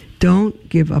that. Don't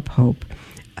give up hope.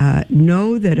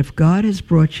 Know that if God has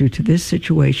brought you to this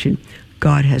situation,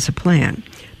 God has a plan.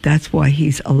 That's why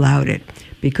he's allowed it,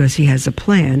 because he has a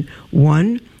plan,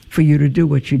 one, for you to do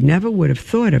what you never would have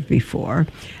thought of before,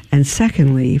 and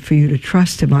secondly, for you to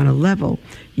trust him on a level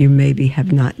you maybe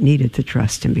have not needed to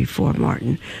trust him before,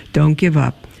 Martin. Don't give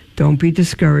up. Don't be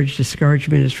discouraged.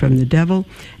 Discouragement is from the devil,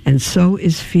 and so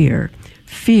is fear.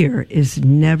 Fear is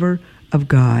never of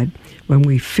God. When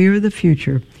we fear the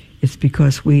future, it's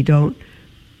because we don't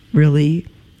really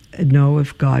know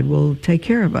if God will take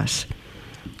care of us.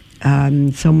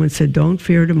 Someone said, don't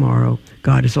fear tomorrow.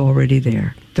 God is already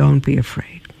there. Don't be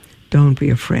afraid. Don't be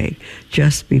afraid.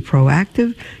 Just be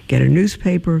proactive. Get a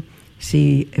newspaper.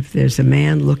 See if there's a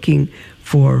man looking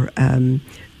for a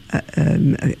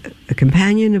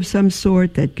companion of some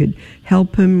sort that could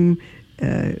help him,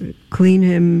 clean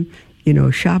him,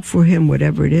 shop for him,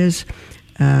 whatever it is.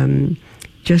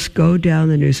 Just go down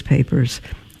the newspapers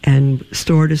and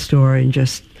store to store, and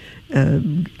just,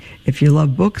 if you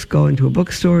love books, go into a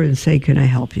bookstore and say, can I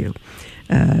help you?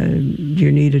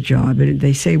 You need a job. And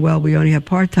they say, well, we only have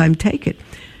part-time. Take it.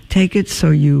 Take it so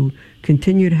you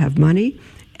continue to have money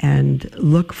and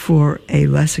look for a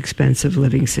less expensive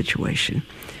living situation.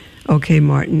 Okay,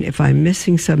 Martin, if I'm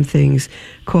missing some things,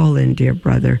 call in, dear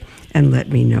brother, and let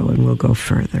me know, and we'll go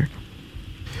further.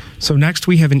 So next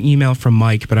we have an email from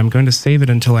Mike, but I'm going to save it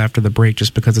until after the break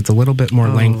just because it's a little bit more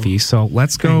lengthy. So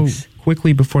let's go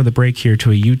quickly before the break here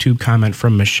to a YouTube comment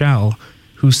from Michelle,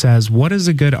 who says, what is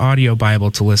a good audio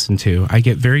Bible to listen to? I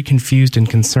get very confused and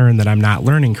concerned that I'm not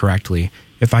learning correctly.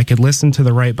 If I could listen to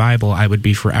the right Bible, I would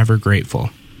be forever grateful.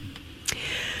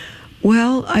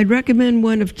 Well, I'd recommend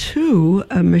one of two,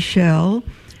 Michelle.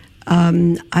 I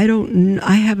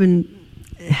haven't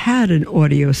had an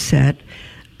audio set,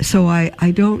 so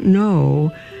I don't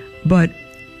know. But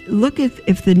look at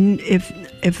if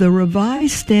the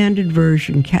Revised Standard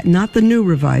Version, not the New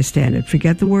Revised Standard,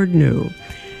 forget the word new.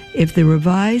 If the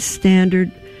Revised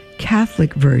Standard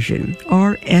Catholic Version,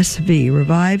 RSV,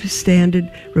 Revised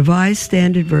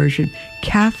Standard Version,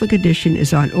 Catholic Edition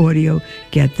is on audio,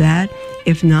 get that.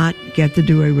 If not, get the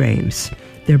Douay-Rheims.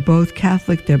 They're both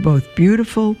Catholic, they're both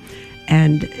beautiful,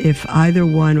 and if either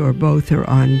one or both are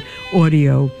on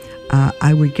audio,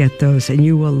 I would get those, and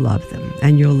you will love them,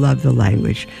 and you'll love the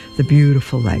language, the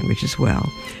beautiful language as well.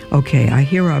 Okay, I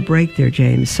hear our break there,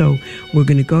 James, so we're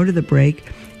going to go to the break,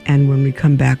 and when we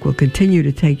come back, we'll continue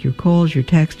to take your calls, your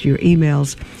texts, your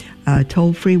emails,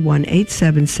 toll-free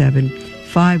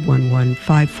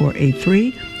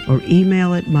 1-877-511-5483, or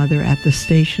email at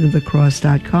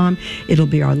mother@thestationofthecross.com. It'll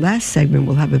be our last segment.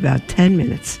 We'll have about 10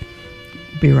 minutes.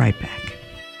 Be right back.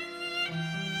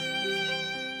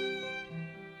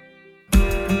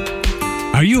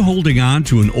 Are you holding on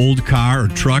to an old car or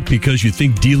truck because you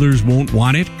think dealers won't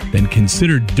want it? Then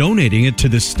consider donating it to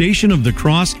the Station of the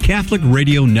Cross Catholic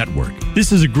Radio Network.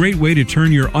 This is a great way to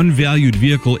turn your unvalued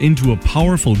vehicle into a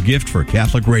powerful gift for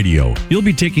Catholic radio. You'll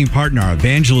be taking part in our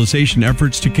evangelization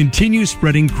efforts to continue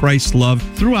spreading Christ's love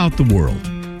throughout the world.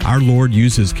 Our Lord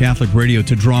uses Catholic radio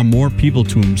to draw more people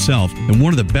to Himself, and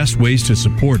one of the best ways to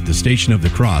support the Station of the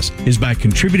Cross is by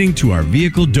contributing to our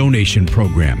vehicle donation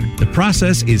program. The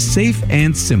process is safe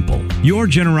and simple. Your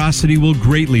generosity will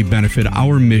greatly benefit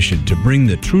our mission to bring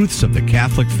the truths of the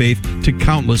Catholic faith to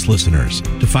countless listeners.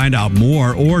 To find out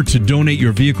more or to donate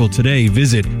your vehicle today,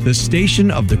 visit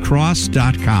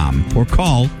thestationofthecross.com or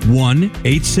call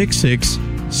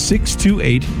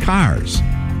 1-866-628-CARS.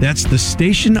 That's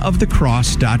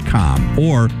thestationofthecross.com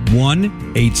or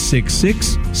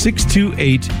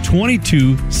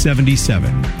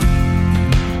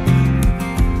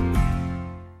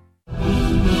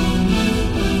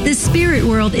The spirit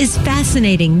world is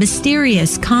fascinating,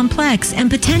 mysterious, complex,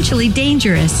 and potentially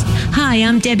dangerous. Hi,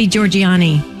 I'm Debbie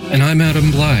Georgiani. And I'm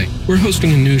Adam Bly. We're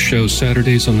hosting a new show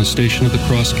Saturdays on the Station of the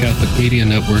Cross Catholic Media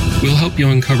Network. We'll help you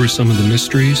uncover some of the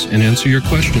mysteries and answer your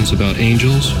questions about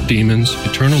angels, demons,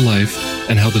 eternal life,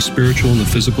 and how the spiritual and the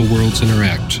physical worlds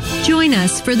interact. Join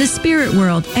us for the Spirit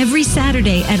World every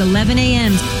Saturday at 11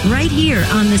 a.m. right here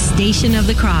on the Station of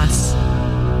the Cross.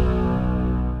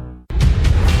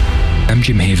 I'm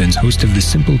Jim Havens, host of The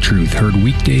Simple Truth, heard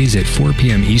weekdays at 4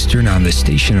 p.m. Eastern on the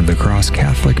Station of the Cross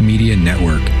Catholic Media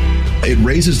Network. It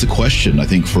raises the question, I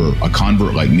think, for a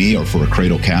convert like me or for a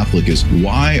cradle Catholic is,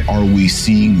 why are we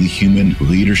seeing the human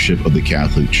leadership of the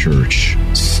Catholic Church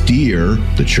steer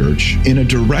the Church in a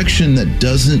direction that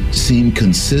doesn't seem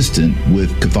consistent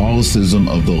with Catholicism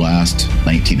of the last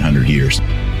 1900 years?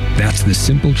 That's The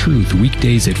Simple Truth,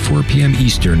 weekdays at 4 p.m.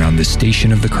 Eastern on the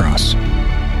Station of the Cross.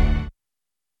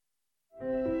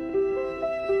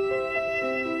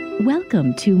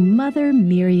 Welcome to Mother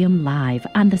Miriam Live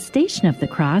on the Station of the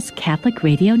Cross Catholic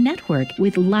Radio Network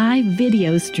with live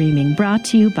video streaming brought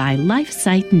to you by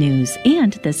LifeSite News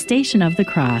and the Station of the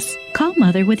Cross. Call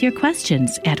Mother with your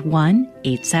questions at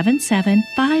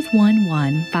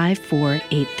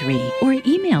 1-877-511-5483 or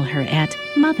email her at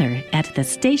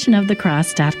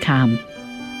mother@thestationofthecross.com.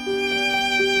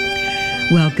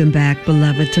 Welcome back,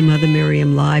 beloved, to Mother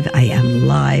Miriam Live. I am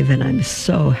live, and I'm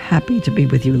so happy to be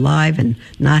with you live and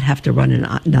not have to run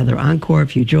another encore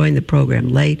if you join the program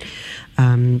late.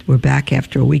 We're back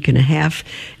after a week and a half,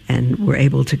 and we're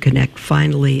able to connect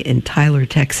finally in Tyler,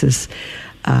 Texas.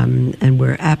 And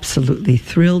we're absolutely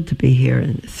thrilled to be here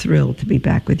and thrilled to be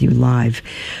back with you live.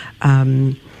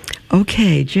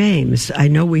 Okay, James, I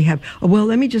know we have... well,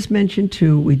 let me just mention,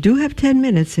 too, we do have 10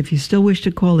 minutes. If you still wish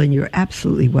to call in, you're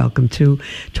absolutely welcome to.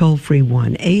 Toll-free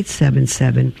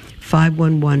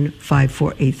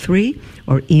 1-877-511-5483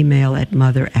 or email at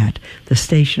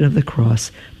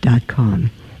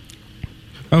mother@thestationofthecross.com.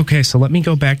 Okay, so let me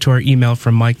go back to our email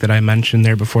from Mike that I mentioned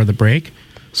there before the break.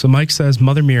 So Mike says,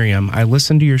 Mother Miriam, I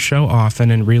listen to your show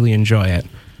often and really enjoy it.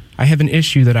 I have an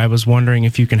issue that I was wondering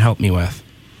if you can help me with.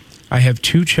 I have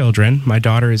 2 children. My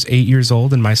daughter is 8 years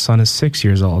old and my son is 6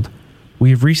 years old. We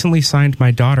have recently signed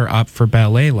my daughter up for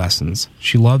ballet lessons.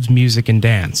 She loves music and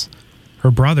dance.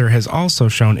 Her brother has also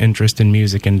shown interest in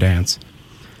music and dance.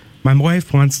 My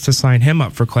wife wants to sign him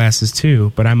up for classes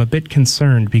too, but I'm a bit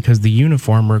concerned because the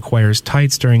uniform requires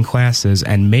tights during classes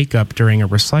and makeup during a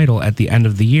recital at the end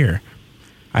of the year.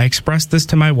 I expressed this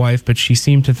to my wife, but she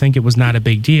seemed to think it was not a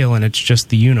big deal and it's just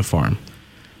the uniform.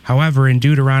 However, in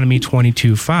Deuteronomy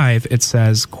 22:5, it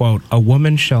says, quote, a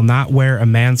woman shall not wear a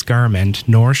man's garment,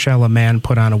 nor shall a man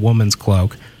put on a woman's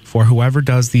cloak, for whoever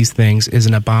does these things is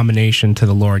an abomination to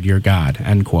the Lord your God,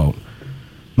 end quote.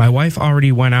 My wife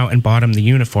already went out and bought him the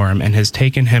uniform and has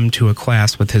taken him to a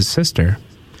class with his sister.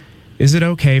 Is it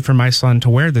okay for my son to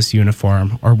wear this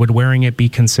uniform, or would wearing it be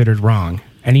considered wrong?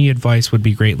 Any advice would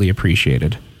be greatly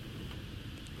appreciated.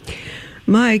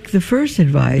 Mike, the first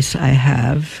advice I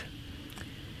have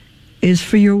is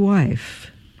for your wife.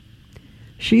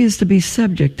 she is to be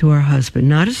subject to her husband,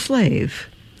 not a slave,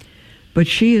 but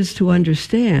she is to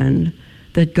understand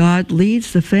that God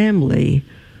leads the family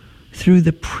through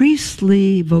the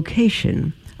priestly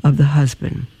vocation of the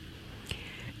husband.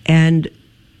 And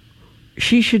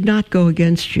she should not go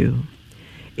against you.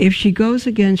 If she goes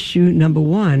against you, number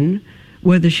one,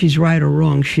 whether she's right or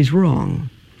wrong, she's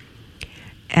wrong.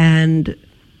 And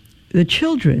the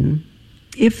children,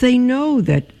 if they know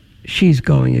that she's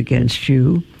going against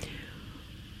you,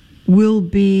 will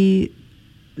be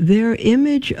their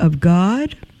image of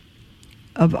God,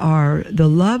 of the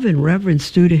love and reverence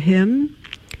due to him,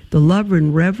 the love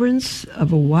and reverence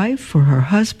of a wife for her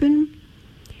husband,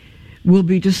 will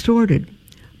be distorted.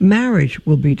 Marriage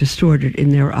will be distorted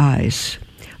in their eyes.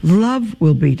 Love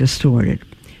will be distorted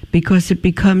because it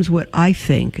becomes what I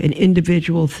think, an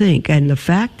individual think. And the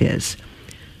fact is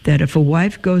that if a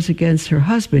wife goes against her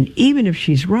husband, even if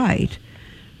she's right,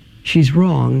 she's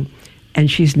wrong, and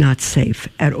she's not safe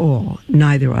at all.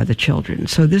 Neither are the children.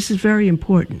 So this is very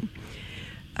important.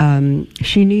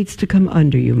 She needs to come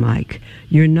under you, Mike.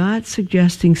 You're not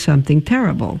suggesting something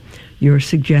terrible. You're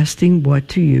suggesting what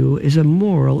to you is a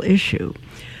moral issue.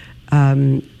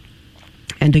 And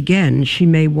again, she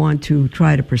may want to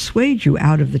try to persuade you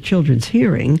out of the children's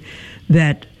hearing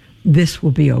that this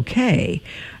will be okay.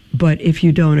 But if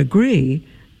you don't agree,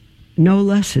 no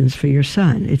lessons for your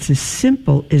son. It's as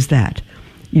simple as that.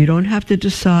 You don't have to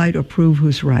decide or prove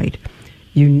who's right.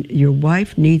 Your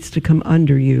wife needs to come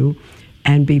under you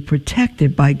and be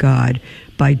protected by God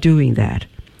by doing that.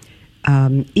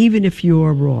 Even if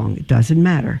you're wrong, it doesn't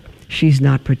matter. She's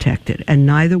not protected, and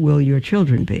neither will your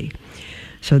children be.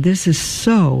 So this is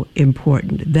so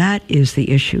important. That is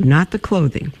the issue, not the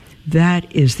clothing.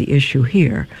 That is the issue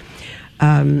here.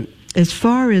 As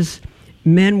far as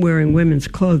men wearing women's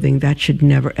clothing, that should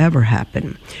never, ever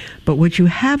happen. But what you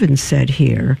haven't said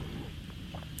here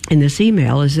in this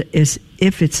email is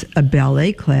if it's a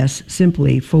ballet class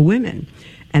simply for women,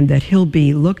 and that he'll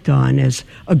be looked on as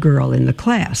a girl in the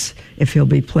class if he'll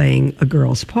be playing a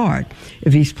girl's part.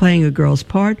 If he's playing a girl's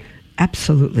part,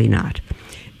 absolutely not.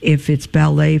 If it's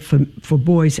ballet for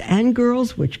boys and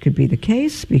girls, which could be the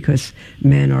case because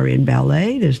men are in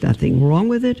ballet, there's nothing wrong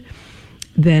with it,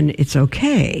 then it's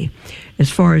okay.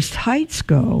 As far as tights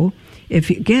go,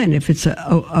 if it's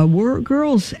a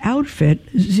girl's outfit,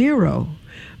 zero.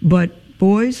 But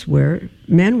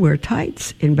men wear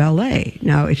tights in ballet.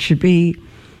 Now, it should be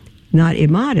not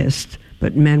immodest,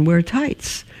 but men wear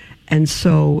tights. And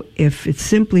so if it's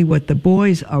simply what the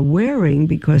boys are wearing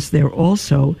because they're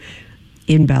also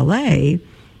in ballet,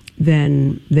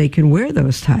 then they can wear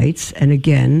those tights. And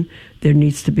again, there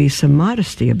needs to be some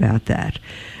modesty about that.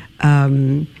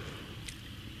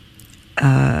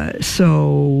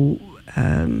 So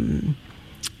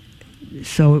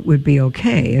it would be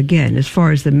okay. Again, as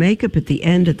far as the makeup at the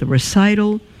end at the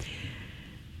recital,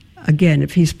 again,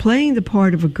 if he's playing the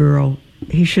part of a girl,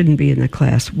 he shouldn't be in the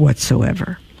class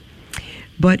whatsoever.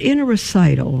 But in a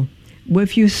recital,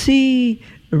 if you see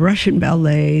Russian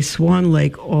ballet, Swan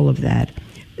Lake, all of that,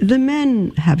 the men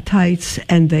have tights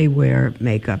and they wear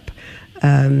makeup.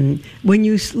 When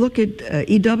you look at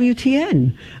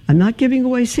EWTN, I'm not giving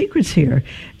away secrets here,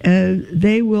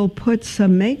 they will put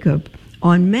some makeup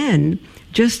on men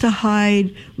just to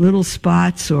hide little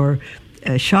spots or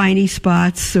shiny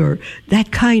spots or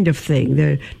that kind of thing.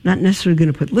 They're not necessarily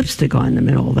going to put lipstick on them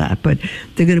and all that, but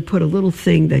they're going to put a little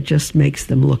thing that just makes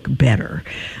them look better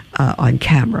on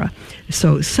camera.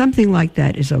 So something like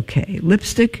that is okay.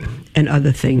 Lipstick and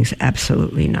other things,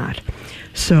 absolutely not.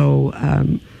 So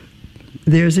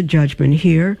there's a judgment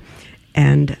here,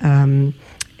 and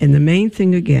the main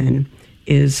thing again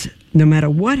is no matter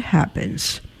what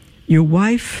happens, your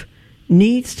wife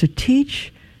needs to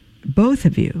teach, both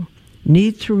of you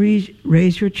need to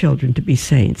raise your children to be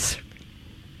saints.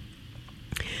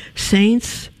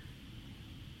 Saints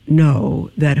know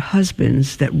that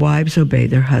wives obey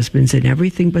their husbands in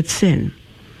everything but sin.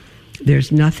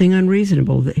 There's nothing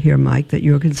unreasonable here, Mike, that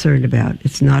you're concerned about.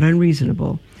 It's not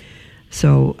unreasonable.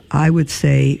 So I would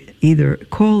say either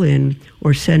call in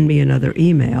or send me another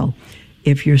email.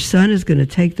 If your son is going to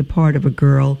take the part of a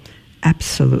girl,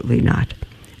 absolutely not.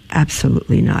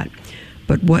 Absolutely not.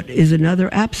 But what is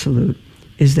another absolute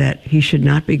is that he should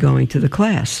not be going to the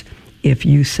class if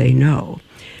you say no.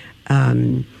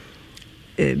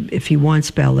 If he wants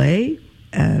ballet,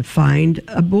 find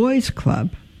a boys'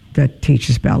 club that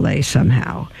teaches ballet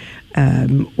somehow.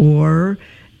 Again,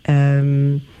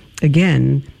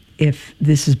 if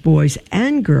this is boys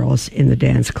and girls in the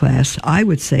dance class, I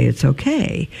would say it's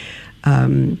okay.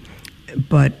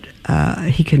 But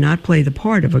he cannot play the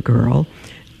part of a girl.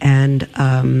 and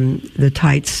the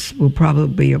tights will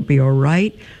probably be all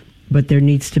right, but there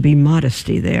needs to be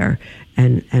modesty there.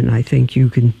 And I think you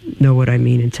can know what I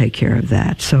mean and take care of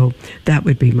that. So that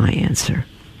would be my answer.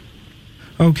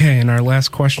 Okay, and our last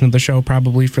question of the show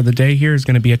probably for the day here is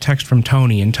going to be a text from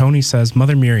Tony. And Tony says,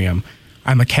 Mother Miriam,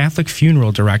 I'm a Catholic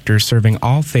funeral director serving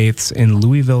all faiths in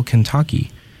Louisville,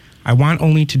 Kentucky. I want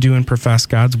only to do and profess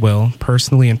God's will,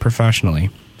 personally and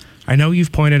professionally. I know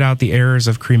you've pointed out the errors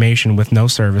of cremation with no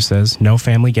services, no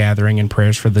family gathering and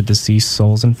prayers for the deceased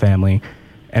souls and family,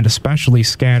 and especially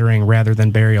scattering rather than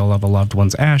burial of a loved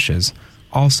one's ashes,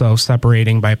 also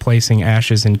separating by placing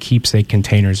ashes in keepsake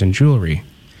containers and jewelry.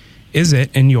 Is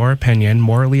it, in your opinion,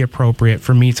 morally appropriate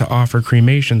for me to offer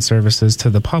cremation services to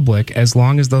the public as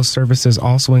long as those services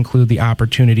also include the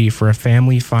opportunity for a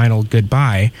family final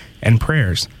goodbye and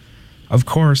prayers? Of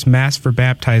course, Mass for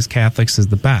baptized Catholics is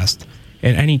the best.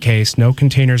 In any case, no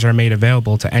containers are made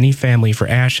available to any family for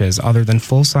ashes other than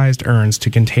full-sized urns to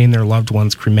contain their loved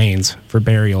one's cremains for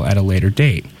burial at a later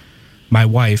date. My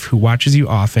wife, who watches you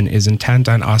often, is intent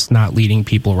on us not leading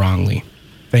people wrongly.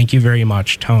 Thank you very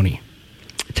much, Tony.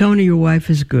 Tony, your wife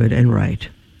is good and right.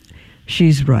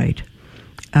 She's right.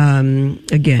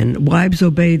 Again, wives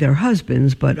obey their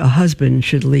husbands, but a husband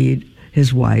should lead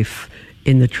his wife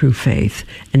in the true faith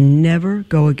and never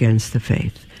go against the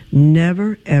faith.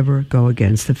 Never, ever go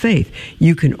against the faith.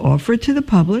 You can offer it to the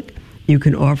public. You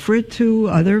can offer it to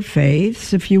other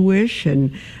faiths, if you wish,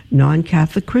 and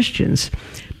non-Catholic Christians.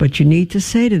 But you need to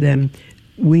say to them,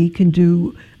 we can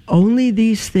do only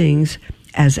these things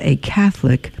as a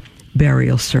Catholic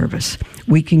burial service.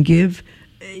 We can give,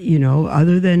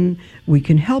 other than we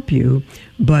can help you,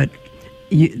 but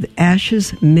the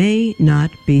ashes may not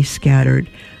be scattered.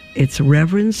 It's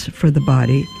reverence for the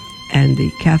body. And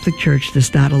the Catholic Church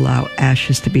does not allow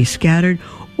ashes to be scattered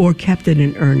or kept in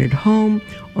an urn at home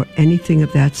or anything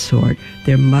of that sort.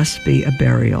 There must be a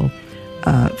burial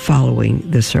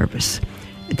following the service.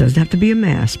 It doesn't have to be a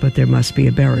mass, but there must be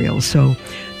a burial. So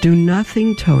do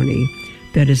nothing, Tony,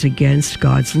 that is against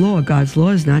God's law. God's law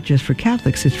is not just for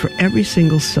Catholics. It's for every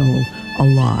single soul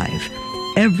alive.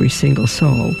 Every single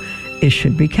soul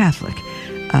should be Catholic.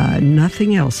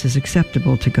 Nothing else is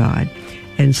acceptable to God.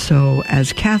 And so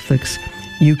as Catholics,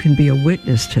 you can be a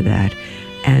witness to that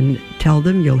and tell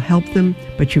them you'll help them,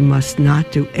 but you must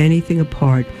not do anything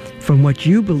apart from what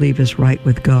you believe is right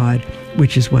with God,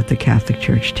 which is what the Catholic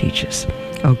Church teaches.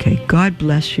 Okay, God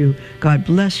bless you. God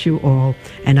bless you all.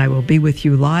 And I will be with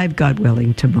you live, God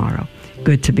willing, tomorrow.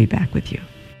 Good to be back with you.